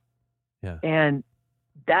normal. Yeah. And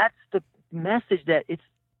that's the message, that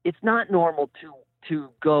it's not normal to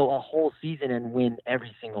go a whole season and win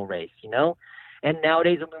every single race, And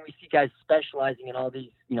nowadays, when we see guys specializing in all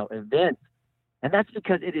these, events, and that's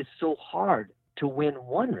because it is so hard to win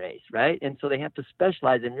one race, right? And so they have to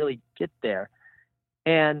specialize and really get there.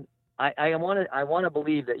 And I want to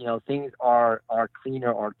believe that, things are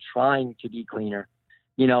cleaner, or trying to be cleaner,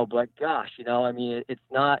 but gosh, it's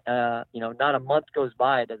not, not a month goes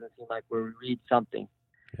by, it doesn't seem like we read something.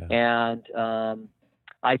 Yeah. And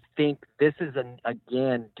I think this is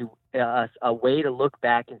a way to look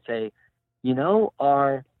back and say,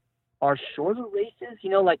 our shorter races,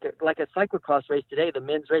 like a cyclocross race today, the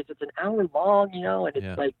men's race, it's an hour long, and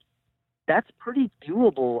it's like, that's pretty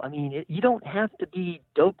doable. I mean, you don't have to be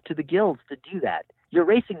doped to the gills to do that. You're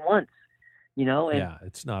racing once, and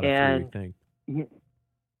it's not a 3-week thing.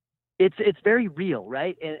 It's very real,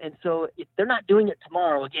 right? And so they're not doing it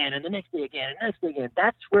tomorrow again, and the next day again, and the next day again.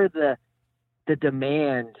 That's where the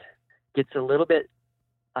demand gets a little bit,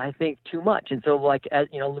 I think, too much. And so, like,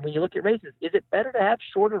 when you look at races, is it better to have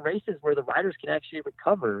shorter races where the riders can actually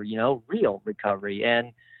recover, real recovery,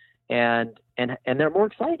 and they're more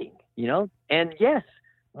exciting, And yes,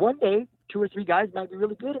 one day 2 or 3 guys might be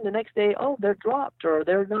really good, and the next day, oh, they're dropped or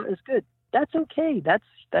they're not as good. That's okay. That's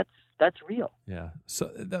real. Yeah. So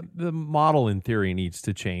the model in theory needs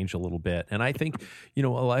to change a little bit. And I think,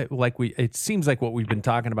 it seems like what we've been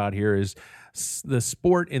talking about here is the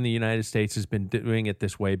sport in the United States has been doing it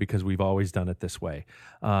this way because we've always done it this way.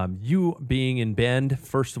 You being in Bend,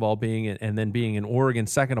 first of all, and then being in Oregon,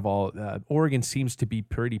 second of all, Oregon seems to be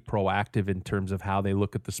pretty proactive in terms of how they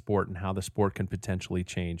look at the sport and how the sport can potentially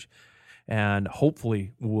change. And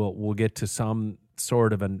hopefully we'll get to some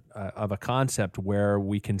sort of a concept where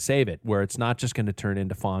we can save it, where it's not just going to turn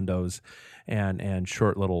into fondos and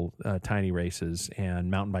short little tiny races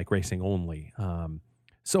and mountain bike racing only.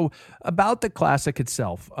 So about the classic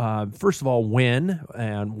itself, first of all, when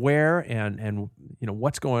and where and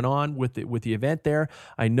what's going on with the event there.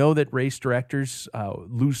 I know that race directors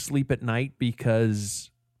lose sleep at night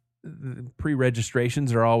because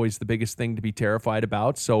pre-registrations are always the biggest thing to be terrified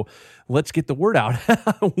about. So let's get the word out.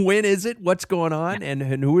 When is it? What's going on? And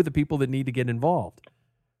who are the people that need to get involved?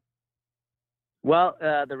 Well,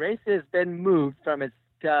 the race has been moved from its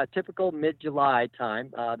typical mid-July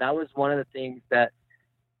time. That was one of the things that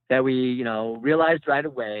we, realized right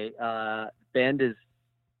away.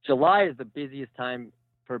 July is the busiest time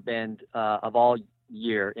for Bend of all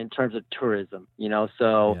year in terms of tourism,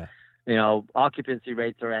 so, occupancy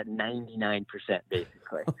rates are at 99%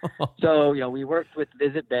 basically. So, we worked with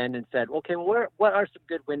Visit Bend and said, okay, well, what are some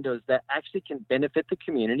good windows that actually can benefit the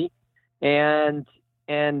community and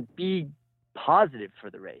be positive for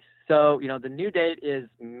the race? So, the new date is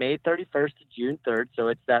May 31st to June 3rd. So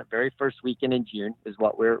it's that very first weekend in June is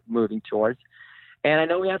what we're moving towards. And I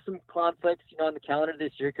know we have some conflicts, on the calendar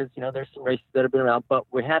this year because, there's some races that have been around, but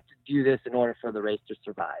we have to do this in order for the race to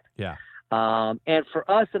survive. Yeah. And for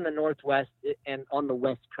us in the Northwest and on the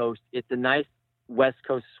West Coast, it's a nice West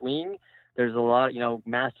Coast swing. There's a lot,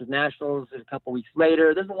 Masters Nationals a couple weeks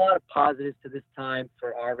later. There's a lot of positives to this time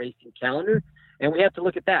for our racing calendar. And we have to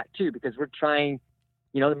look at that too, because we're trying,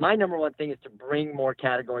 my number one thing is to bring more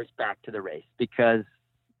categories back to the race because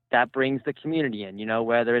that brings the community in,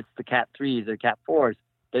 whether it's the Cat 3s or Cat 4s,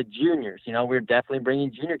 the juniors, we're definitely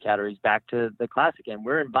bringing junior categories back to the classic. And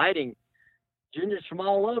we're inviting juniors from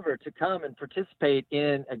all over to come and participate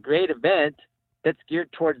in a great event that's geared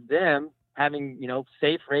towards them having,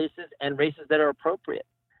 safe races and races that are appropriate.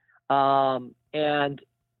 And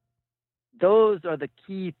those are the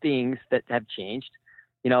key things that have changed.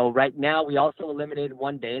 Right now we also eliminated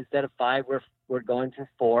 1 day instead of 5. We're going to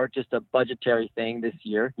 4, just a budgetary thing this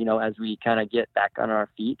year, as we kind of get back on our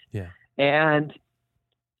feet. Yeah. And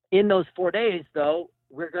in those 4 days, though,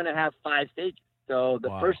 we're going to have 5 stages. So the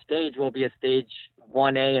first stage will be a stage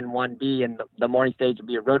 1A and 1B, and the morning stage will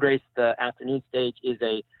be a road race. The afternoon stage is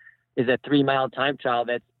a 3-mile time trial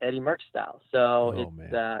that's Eddie Merckx style. So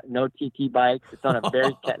it's no TT bikes. It's on a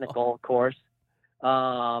very technical course.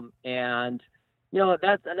 And,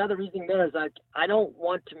 that's another reason there is I don't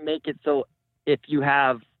want to make it so if you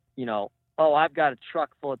have, I've got a truck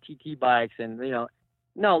full of TT bikes and,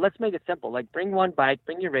 no, let's make it simple. Like bring one bike,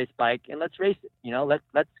 bring your race bike and let's race it.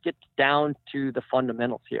 Let's get down to the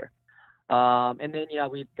fundamentals here. And then,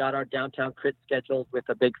 we've got our downtown crit scheduled with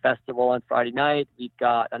a big festival on Friday night. We've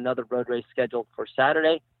got another road race scheduled for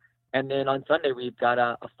Saturday. And then on Sunday, we've got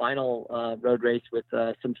a final road race with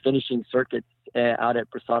some finishing circuits out at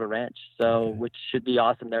Brasada Ranch. So, which should be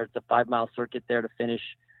awesome there. It's a 5-mile circuit there to finish,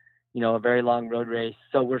 a very long road race.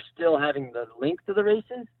 So we're still having the length of the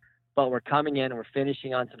races, but we're coming in and we're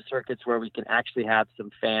finishing on some circuits where we can actually have some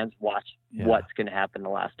fans watch what's going to happen the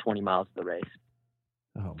last 20 miles of the race.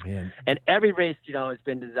 Oh, man. And every race, has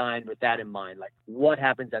been designed with that in mind. Like what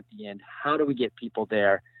happens at the end? How do we get people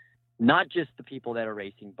there? Not just the people that are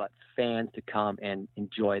racing, but fans to come and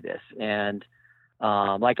enjoy this. And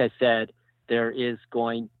like I said, there is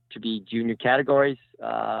going to be junior categories.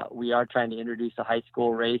 We are trying to introduce a high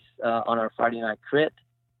school race on our Friday night crit.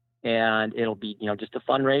 And it'll be, just a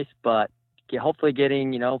fun race, but hopefully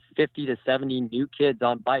getting, 50 to 70 new kids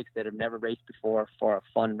on bikes that have never raced before for a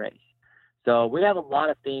fun race. So we have a lot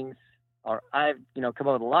of things, or I've, come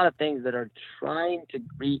up with a lot of things that are trying to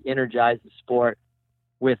re-energize the sport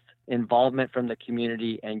with involvement from the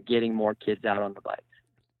community and getting more kids out on the bikes.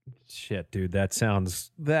 Shit, dude,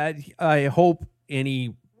 I hope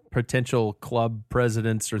any potential club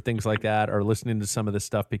presidents or things like that are listening to some of this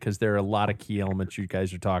stuff because there are a lot of key elements you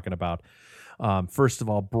guys are talking about. First of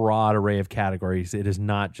all, broad array of categories. It is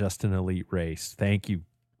not just an elite race. Thank you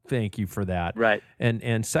for that. Right.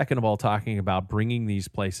 And second of all, talking about bringing these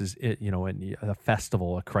places, in a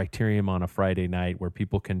festival, a criterium on a Friday night where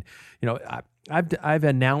people can, I've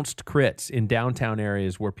announced crits in downtown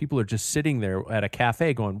areas where people are just sitting there at a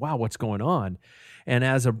cafe going, wow, what's going on? And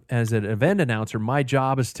as an event announcer, my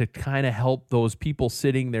job is to kind of help those people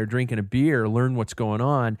sitting there drinking a beer learn what's going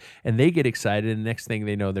on, and they get excited. And the next thing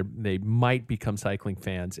they know, they might become cycling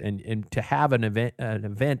fans. And to have an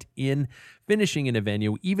event in finishing in a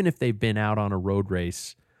venue, even if they've been out on a road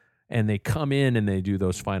race, and they come in and they do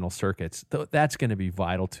those final circuits, that's going to be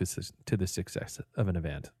vital to the success of an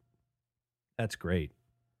event. That's great.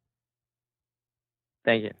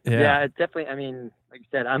 Thank you. Yeah, it's definitely. I mean, like you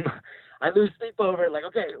said, I lose sleep over it. Like,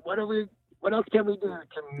 okay, what do we what else can we do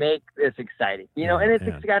to make this exciting? And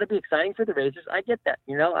it's got to be exciting for the racers. I get that.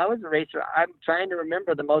 I was a racer. I'm trying to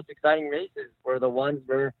remember the most exciting races were the ones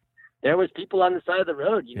where there was people on the side of the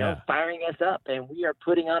road, firing us up, and we are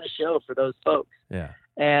putting on a show for those folks. Yeah.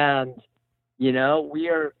 And, we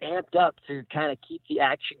are amped up to kind of keep the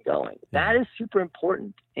action going. That is super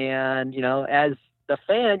important. And, as the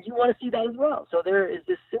fan, you want to see that as well. So there is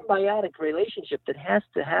this symbiotic relationship that has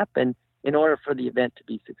to happen in order for the event to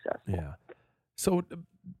be successful. Yeah. So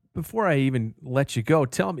before I even let you go,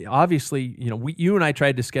 tell me, obviously, you and I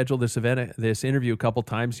tried to schedule this interview a couple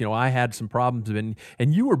times. I had some problems and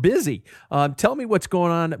you were busy. Tell me what's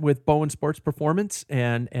going on with Bowen Sports Performance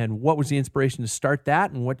and what was the inspiration to start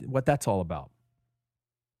that and what that's all about.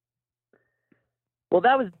 Well,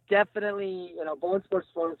 that was definitely, Bowen Sports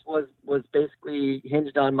Performance was basically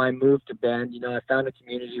hinged on my move to Bend. I found a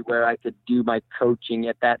community where I could do my coaching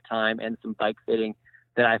at that time and some bike fitting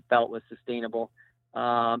that I felt was sustainable.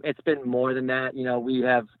 It's been more than that. We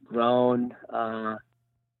have grown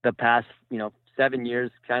the past, 7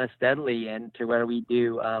 years kind of steadily, and to where we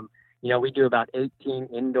do, we do about 18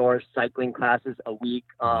 indoor cycling classes a week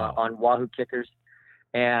on Wahoo Kickers.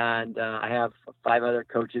 And I have 5 other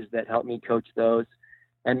coaches that help me coach those.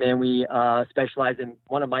 And then we specialize in,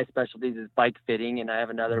 one of my specialties is bike fitting, and I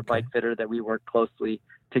have another bike fitter that we work closely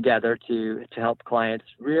together to help clients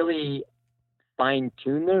really fine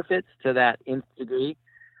tune their fits to that nth degree.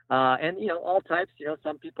 And, all types,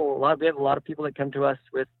 some people, we have a lot of people that come to us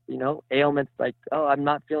with, ailments like, oh, I'm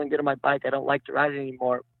not feeling good on my bike. I don't like to ride it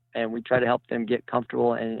anymore. And we try to help them get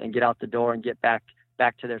comfortable and get out the door and get back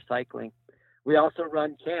to their cycling. We also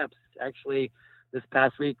run camps. Actually, this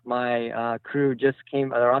past week, my crew just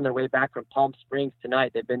they're on their way back from Palm Springs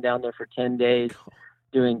tonight. They've been down there for 10 days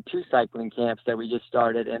doing 2 cycling camps that we just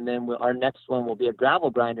started. And then our next one will be a gravel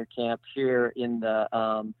grinder camp here in the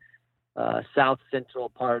south central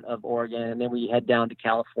part of Oregon. And then we head down to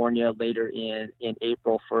California later in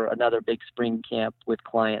April for another big spring camp with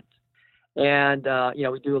clients. And,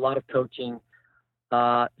 we do a lot of coaching.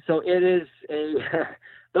 So it is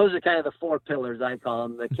those are kind of the 4 pillars, I call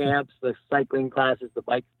them: the camps, the cycling classes, the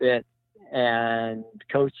bike fit, and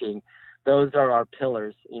coaching. Those are our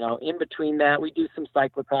pillars. In between that, we do some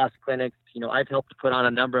cyclocross clinics. I've helped to put on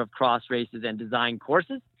a number of cross races and design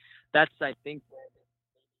courses. That's, I think, where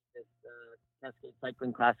this Cascade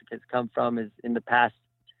Cycling Classic has come from, is in the past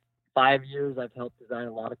 5 years, I've helped design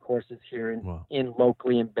a lot of courses here in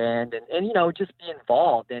locally in Bend and just be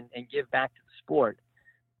involved and give back to the sport.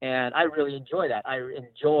 And I really enjoy that. I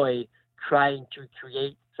enjoy trying to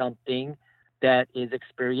create something that is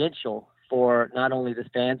experiential for not only the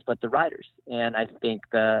fans, but the riders. And I think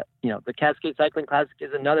the Cascade Cycling Classic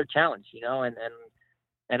is another challenge,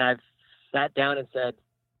 and I've sat down and said,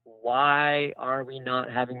 why are we not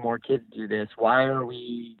having more kids do this? Why are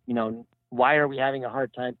we having a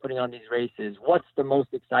hard time putting on these races? What's the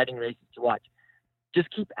most exciting races to watch? Just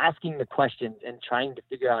keep asking the questions and trying to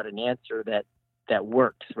figure out an answer that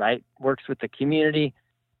works, right? Works with the community,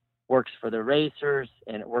 works for the racers,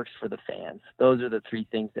 and it works for the fans. Those are the 3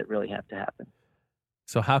 things that really have to happen.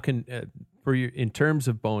 So how can, for you, in terms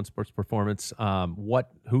of Bowen Sports Performance,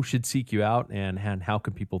 who should seek you out and how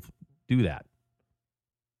can people do that?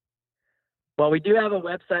 Well, we do have a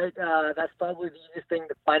website. That's probably the easiest thing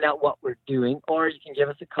to find out what we're doing, or you can give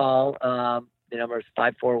us a call. The number is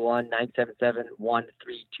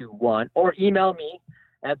 541-977-1321, or email me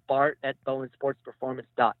at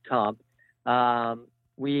bart@bowensportsperformance.com.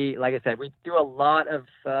 Like I said, we do a lot of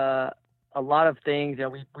things.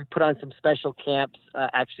 We put on some special camps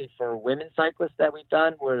actually for women cyclists that we've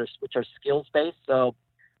done, which are skills based. So,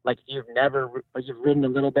 like if you've ridden a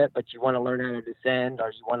little bit, but you want to learn how to descend,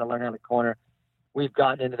 or you want to learn how to corner, we've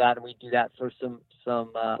gotten into that, and we do that for some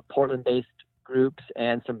Portland based groups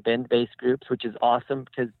and some Bend based groups, which is awesome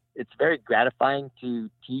because it's very gratifying to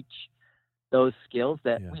teach those skills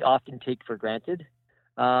that we often take for granted.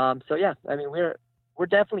 We're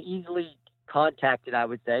definitely easily contacted, I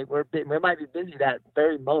would say. We might be busy that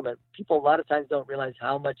very moment. People a lot of times don't realize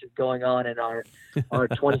how much is going on in our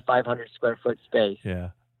 2,500 square foot space. Yeah.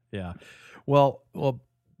 Well,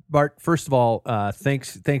 Bart, first of all,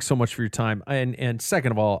 thanks so much for your time. And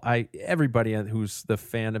second of all, everybody who's the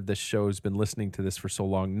fan of this show has been listening to this for so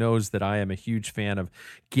long knows that I am a huge fan of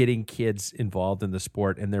getting kids involved in the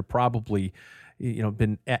sport, and they're probably,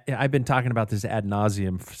 I've been talking about this ad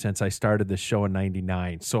nauseum since I started this show in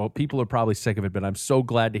 '99. So people are probably sick of it, but I'm so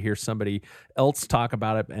glad to hear somebody else talk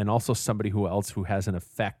about it, and also somebody who has an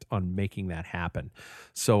effect on making that happen.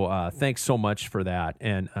 So thanks so much for that,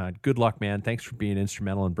 and good luck, man. Thanks for being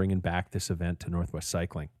instrumental in bringing back this event to Northwest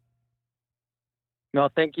Cycling. No,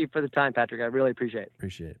 thank you for the time, Patrick. I really appreciate it.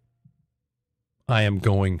 Appreciate it. I am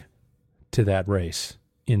going to that race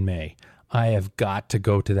in May. I have got to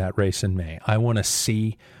go to that race in May. I want to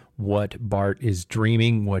see what Bart is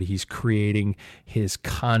dreaming, what he's creating, his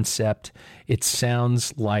concept. It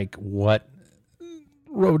sounds like what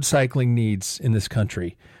road cycling needs in this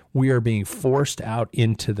country. We are being forced out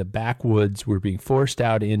into the backwoods. We're being forced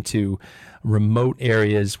out into remote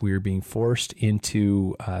areas. We're being forced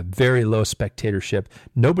into very low spectatorship.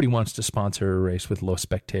 Nobody wants to sponsor a race with low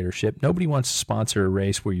spectatorship. Nobody wants to sponsor a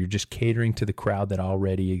race where you're just catering to the crowd that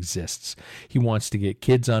already exists. He wants to get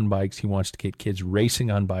kids on bikes. He wants to get kids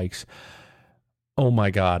racing on bikes. Oh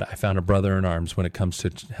my God, I found a brother in arms when it comes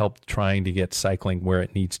to help trying to get cycling where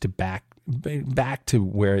it needs to back to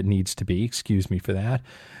where it needs to be. Excuse me for that.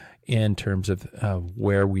 In terms of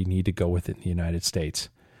where we need to go with it in the United States.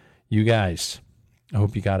 You guys, I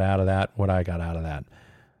hope you got out of that what I got out of that.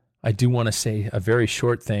 I do want to say a very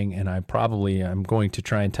short thing, and I'm going to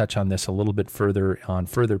try and touch on this a little bit further on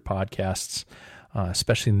further podcasts,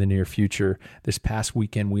 especially in the near future. This past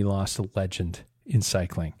weekend, we lost a legend in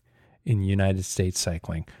cycling, in United States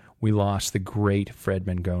cycling. We lost the great Fred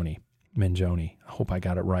Mangoni. I hope I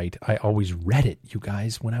got it right. I always read it, you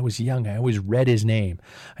guys. When I was young, I always read his name.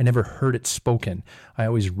 I never heard it spoken. I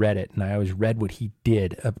always read it, and I always read what he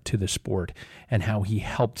did up to the sport and how he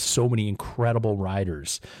helped so many incredible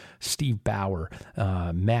riders. Steve Bauer,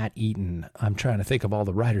 Matt Eaton. I'm trying to think of all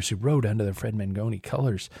the riders who rode under the Fred Mangoni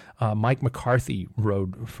colors. Mike McCarthy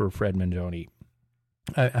rode for Fred Mangoni.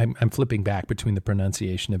 I'm flipping back between the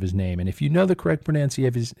pronunciation of his name, and if you know the correct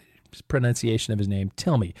pronunciation of his name,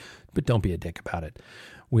 tell me, but don't be a dick about it.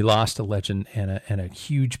 We lost a legend and a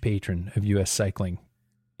huge patron of U.S. cycling,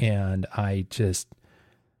 and I just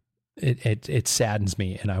it saddens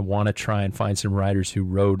me, and I want to try and find some riders who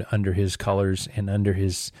rode under his colors and under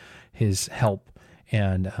his help,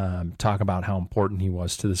 and talk about how important he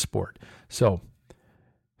was to the sport. So,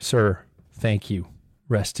 sir, thank you.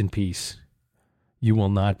 Rest in peace. You will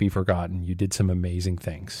not be forgotten. You did some amazing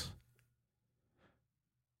things.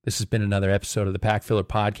 This has been another episode of the Pack Filler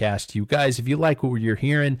Podcast. You guys, if you like what you're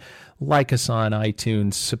hearing, like us on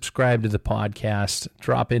iTunes, subscribe to the podcast,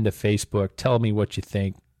 drop into Facebook, tell me what you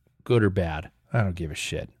think, good or bad. I don't give a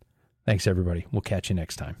shit. Thanks, everybody. We'll catch you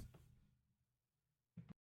next time.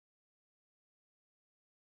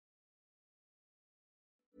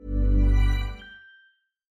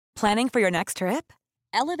 Planning for your next trip?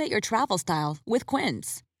 Elevate your travel style with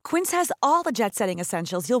Quince. Quince has all the jet-setting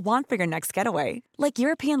essentials you'll want for your next getaway, like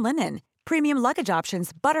European linen, premium luggage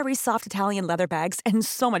options, buttery soft Italian leather bags, and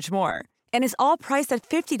so much more. And is all priced at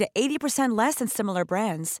 50 to 80% less than similar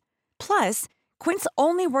brands. Plus, Quince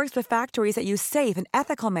only works with factories that use safe and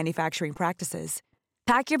ethical manufacturing practices.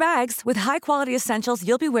 Pack your bags with high-quality essentials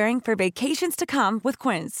you'll be wearing for vacations to come with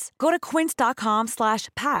Quince. Go to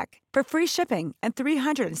quince.com/pack for free shipping and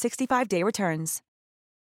 365-day returns.